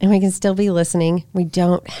civil and we can still be listening. We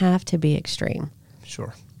don't have to be extreme.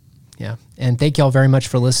 Sure. Yeah. And thank y'all very much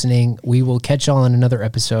for listening. We will catch y'all on another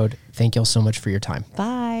episode. Thank y'all so much for your time.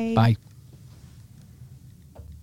 Bye. Bye.